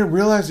 I didn't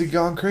realize he'd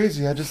gone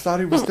crazy. I just thought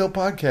he was still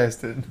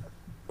podcasting.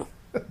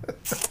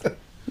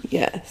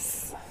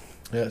 Yes.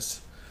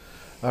 Yes.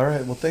 All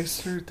right. Well, thanks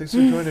for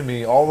joining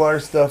me. All of our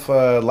stuff,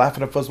 Laugh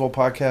It Up Fuzzball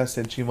Podcast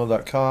at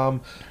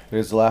gmail.com.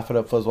 There's the Laugh It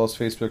Up Fuzzballs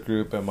Facebook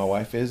group, and my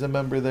wife is a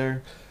member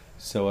there.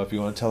 So if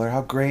you want to tell her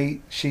how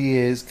great she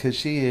is, because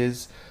she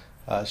is,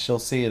 she'll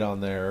see it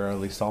on there, or at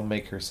least I'll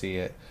make her see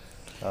it.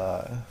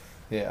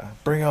 Yeah,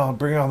 bring on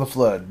the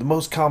flood. The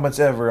most comments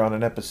ever on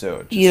an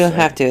episode. You don't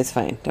have to. It's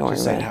fine. Don't worry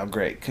just about saying it. how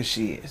great, because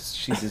she is.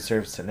 She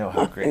deserves to know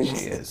how great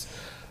she is.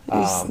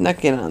 You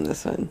snuck in on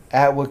this one.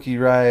 At Wookie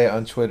Riot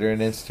on Twitter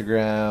and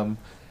Instagram.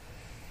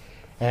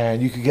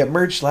 And you can get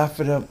merch, laugh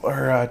it up,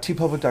 or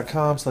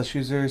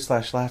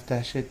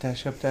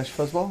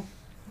tpublic.com/user/laugh-it-up-fuzzball.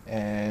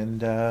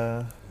 And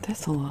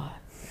that's a lot.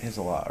 It's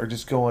a lot. Or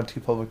just go on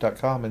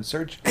tpublic.com and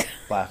search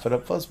Laugh It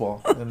Up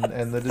Fuzzball,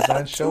 and the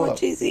designs show up. So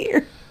much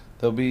easier.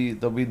 There'll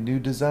be new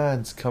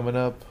designs coming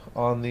up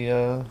on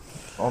the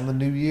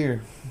new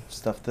year.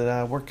 Stuff that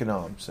I'm working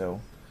on.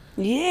 So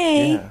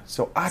yay! Yeah.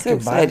 So I can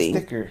buy a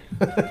sticker.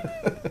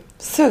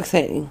 So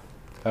exciting.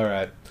 All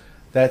right.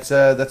 That's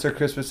our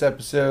Christmas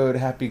episode.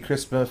 Happy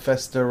Christmas,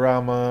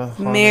 Festarama,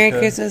 Hanukkah. Merry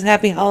Christmas,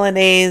 Happy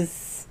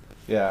Holidays.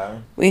 Yeah.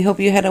 We hope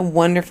you had a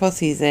wonderful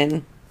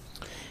season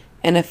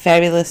and a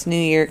fabulous new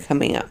year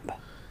coming up.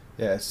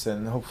 Yes,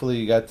 and hopefully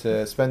you got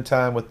to spend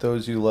time with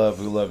those you love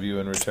who love you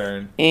in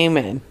return.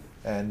 Amen.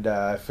 And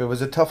if it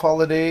was a tough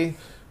holiday,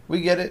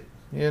 we get it.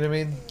 You know what I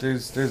mean?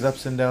 There's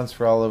ups and downs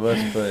for all of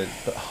us, but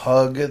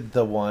hug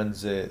the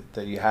ones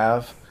that you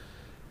have,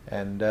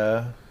 and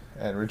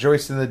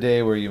rejoice in the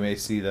day where you may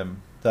see the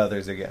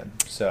others again.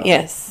 So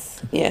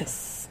yes.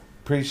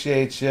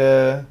 Appreciate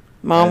you,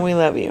 Mom. We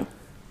love you.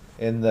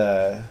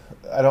 I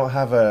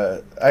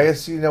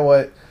guess you know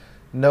what?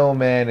 No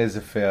man is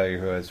a failure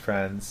who has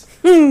friends,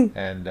 and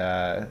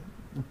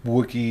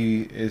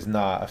Wookie is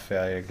not a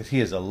failure because he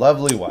is a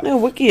lovely wife. No,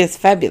 Wookie is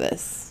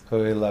fabulous.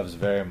 Who he loves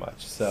very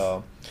much.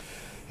 So,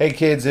 hey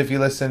kids, if you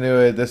listen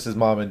to it, this is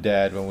Mom and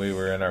Dad when we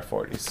were in our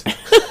 40s.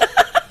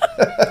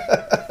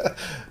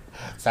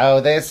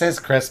 So this is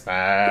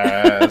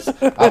Christmas,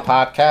 a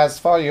podcast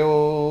for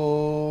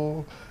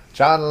you.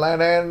 John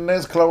Lennon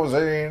is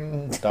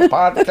closing the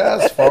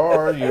podcast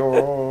for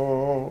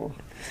you.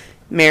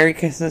 Merry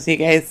Christmas, you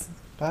guys.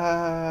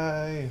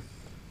 Bye.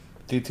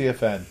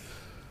 DTFN.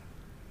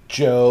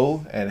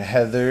 Joe and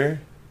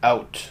Heather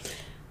out.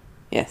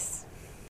 Yes.